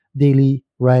done daily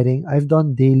writing, I've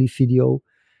done daily video,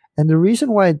 and the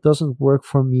reason why it doesn't work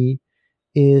for me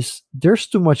is there's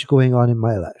too much going on in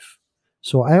my life.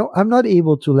 So I'm not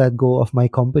able to let go of my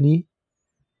company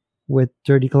with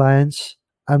 30 clients.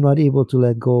 I'm not able to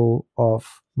let go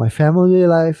of my family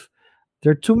life.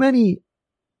 There are too many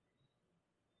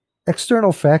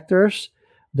external factors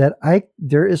that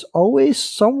there is always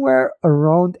somewhere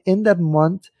around in that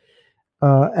month.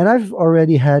 And I've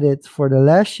already had it for the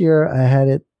last year. I had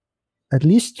it at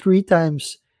least 3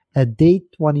 times at day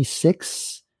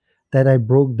 26 that I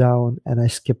broke down and I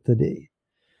skipped a day.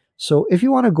 So if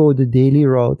you want to go the daily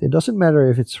route, it doesn't matter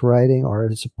if it's writing or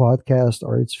if it's a podcast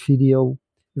or it's video.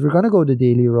 If you're going to go the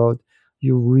daily route,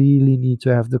 you really need to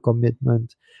have the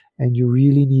commitment and you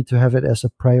really need to have it as a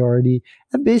priority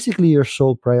and basically your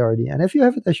sole priority. And if you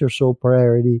have it as your sole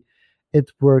priority,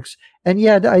 it works. And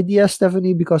yeah, the idea,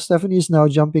 Stephanie, because Stephanie is now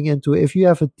jumping into if you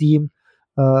have a team,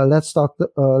 let's talk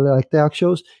like talk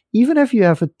shows. Even if you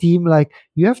have a team, like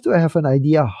you have to have an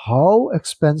idea how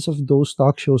expensive those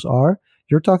talk shows are.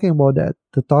 You're talking about that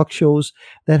the talk shows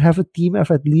that have a team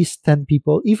of at least 10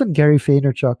 people. Even Gary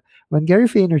Vaynerchuk, when Gary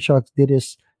Vaynerchuk did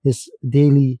his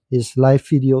live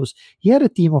videos, he had a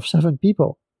team of 7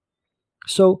 people.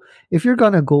 So if you're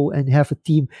gonna go and have a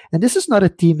team, and this is not a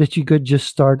team that you could just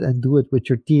start and do it with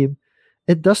your team,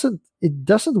 it doesn't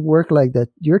work like that.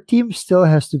 Your team still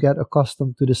has to get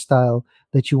accustomed to the style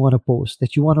that you want to post,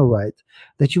 that you want to write,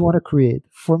 that you want to create.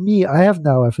 For me, I have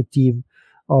a team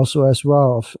also as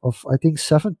well of I think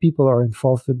 7 people are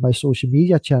involved with my social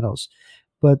media channels.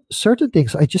 But certain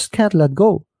things I just can't let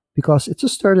go because it's a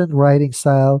certain writing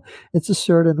style, it's a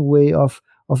certain way of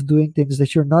doing things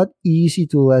that you're not easy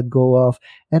to let go of.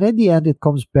 And in the end, it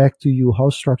comes back to you. How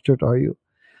structured are you?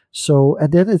 So,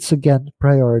 and then it's again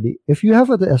priority. If you have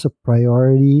it as a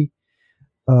priority,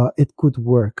 it could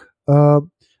work.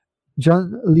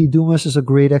 John Lee Dumas is a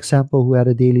great example who had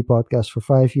a daily podcast for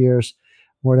 5 years,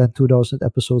 more than 2,000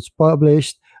 episodes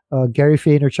published. Gary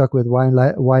Vaynerchuk with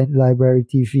Wine Library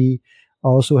TV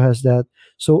also has that.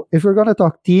 So if we're going to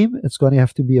talk team, it's going to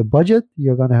have to be a budget.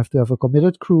 You're going to have a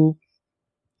committed crew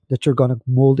that you're going to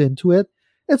mold into it.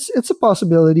 It's a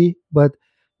possibility, but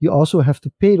you also have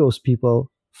to pay those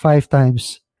people 5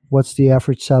 times what's the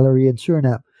average salary in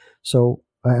Suriname. So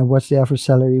and what's the average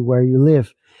salary where you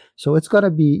live. So it's gonna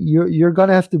be you're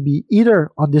gonna have to be either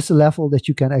on this level that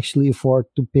you can actually afford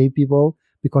to pay people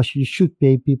because you should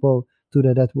pay people to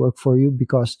do that work for you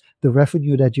because the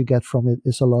revenue that you get from it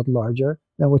is a lot larger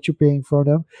than what you're paying for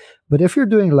them. But if you're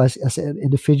doing less as an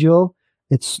individual,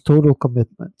 it's total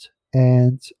commitment.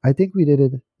 And I think we did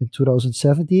it in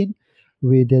 2017.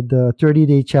 We did the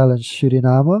 30-day challenge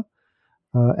Suriname.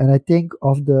 And I think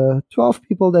of the 12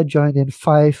 people that joined in,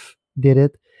 5 did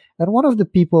it. And one of the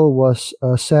people was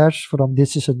Serge from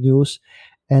This Is a News.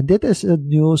 And This Is a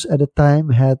News at the time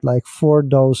had like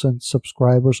 4,000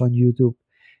 subscribers on YouTube.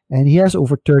 And he has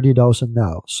over 30,000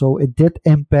 now. So it did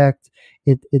impact,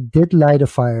 it did light a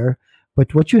fire.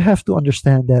 But what you have to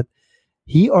understand that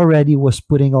he already was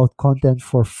putting out content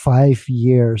for 5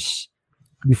 years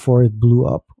before it blew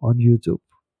up on YouTube.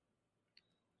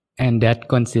 And that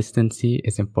consistency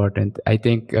is important. I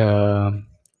think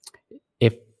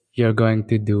if you're going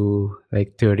to do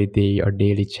like 30-day or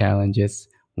daily challenges,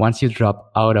 once you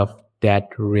drop out of that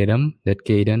rhythm, that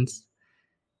cadence,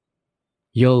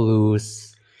 you'll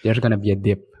lose. There's going to be a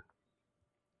dip.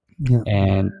 Yeah.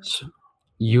 And So,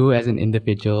 you as an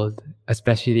individual,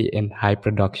 especially in high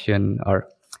production or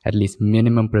at least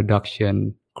minimum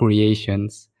production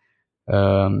creations,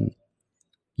 um,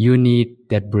 you need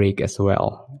that break as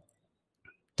well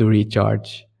to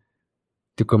recharge,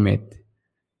 to commit.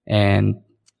 And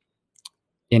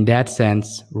in that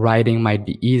sense, writing might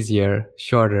be easier,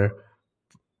 shorter,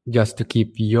 just to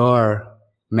keep your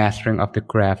mastering of the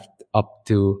craft up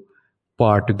to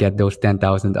par to get those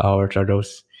 10,000 hours or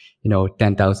those,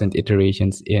 10,000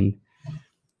 iterations in.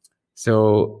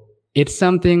 So It's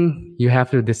something you have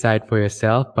to decide for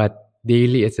yourself, but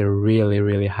daily it's a really,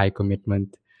 really high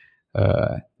commitment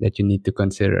that you need to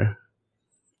consider.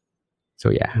 So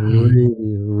yeah. Really,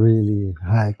 really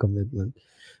high commitment.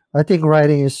 I think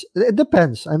writing is, it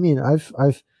depends. I mean,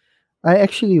 I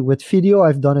actually, with video,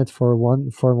 I've done it for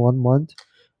 1 month.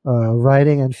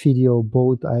 Writing and video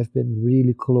both, I've been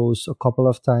really close a couple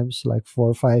of times, like 4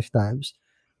 or 5 times.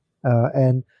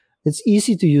 And it's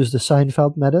easy to use the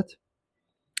Seinfeld method.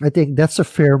 I think that's a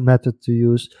fair method to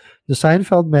use. The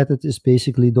Seinfeld method is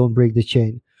basically don't break the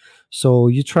chain. So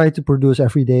you try to produce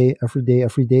every day, every day,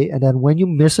 every day. And then when you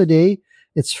miss a day,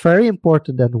 it's very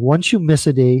important that once you miss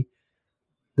a day,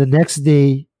 the next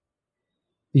day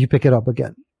you pick it up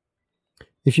again.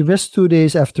 If you miss 2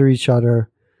 days after each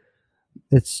other,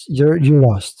 it's you're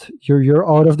lost. You're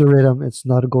out of the rhythm. It's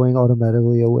not going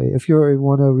automatically away. If you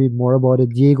want to read more about it,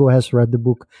 Diego has read the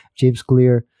book James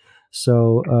Clear.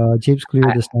 So James Clear,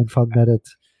 I, the Steinfeld method.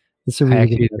 It's a I really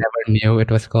good actually method. never knew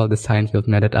it was called the Seinfeld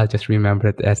method. I'll just remember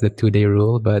it as the 2 day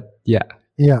rule. But yeah,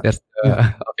 Yeah, that's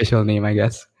yeah, the official name, I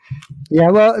guess. yeah.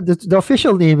 Well, the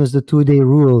official name is the 2 day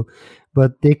rule,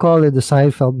 but they call it the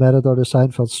Seinfeld method or the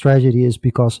Seinfeld strategy is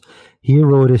because he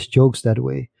wrote his jokes that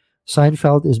way.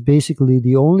 Seinfeld is basically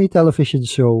the only television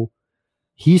show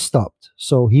he stopped.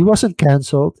 So he wasn't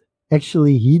canceled.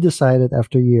 Actually, he decided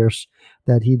after years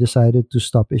that he decided to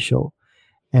stop his show.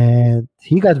 And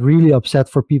he got really upset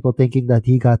for people thinking that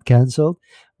he got canceled.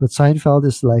 But Seinfeld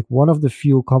is like one of the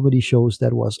few comedy shows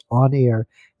that was on air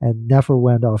and never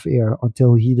went off air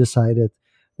until he decided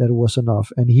that it was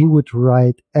enough. And he would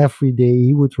write every day,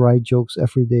 he would write jokes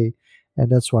every day.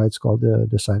 And that's why it's called the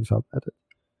Seinfeld method.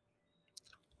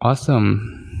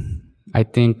 Awesome. I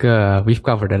think we've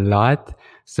covered a lot.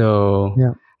 So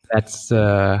Yeah. let's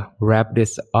wrap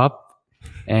this up.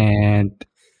 And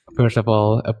first of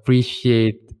all,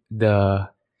 appreciate the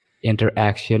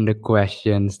interaction, the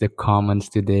questions, the comments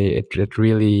today. It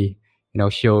really,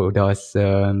 showed us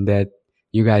that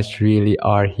you guys really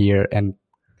are here. And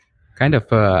kind of,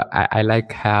 I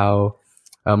like how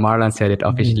Marlon said it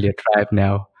Mhm. officially a tribe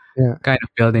now, Yeah. kind of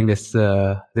building this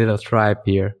little tribe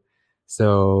here.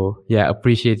 So yeah,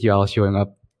 appreciate you all showing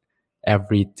up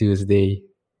every Tuesday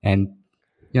and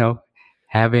you know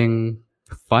having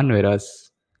fun with us.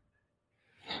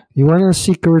 You want to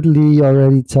secretly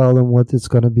already tell them what it's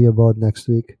going to be about next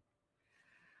week?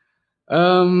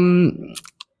 Um,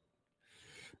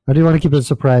 Or do you want to keep it a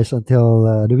surprise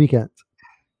until the weekend?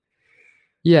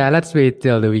 yeah, let's wait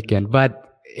till the weekend.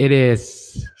 But it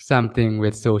is something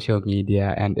with social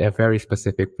media and a very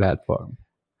specific platform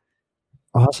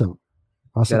Awesome.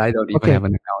 that Awesome. I don't even Okay. have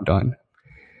an account on.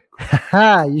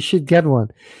 Haha, you should get one.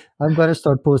 I'm going to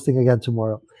start posting again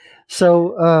tomorrow.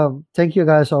 So, thank you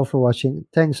guys all for watching.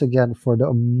 Thanks again for the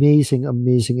amazing,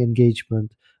 amazing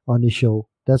engagement on the show.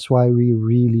 That's why we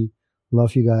really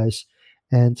love you guys.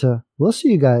 And we'll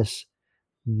see you guys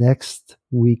next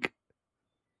week.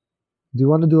 Do you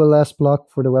want to do a last block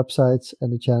for the websites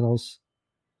and the channels?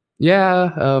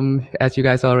 Yeah, as you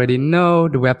guys already know,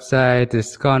 the website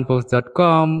is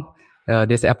confoes.com.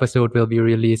 This episode will be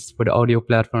released for the audio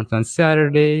platforms on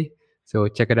Saturday. So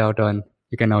you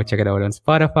can now check it out on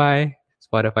Spotify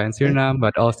and Suriname,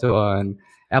 but also on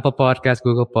Apple Podcasts,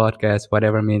 Google Podcasts,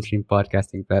 whatever mainstream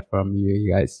podcasting platform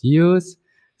you guys use.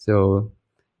 So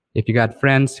if you got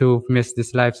friends who've missed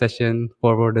this live session,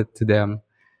 forward it to them.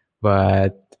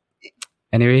 But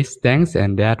anyways, thanks.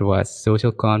 And that was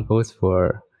Social Confoes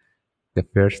for the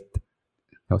first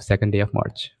no, second day of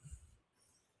March.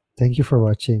 Thank you for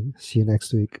watching. See you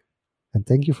next week. And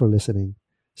thank you for listening.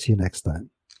 See you next time.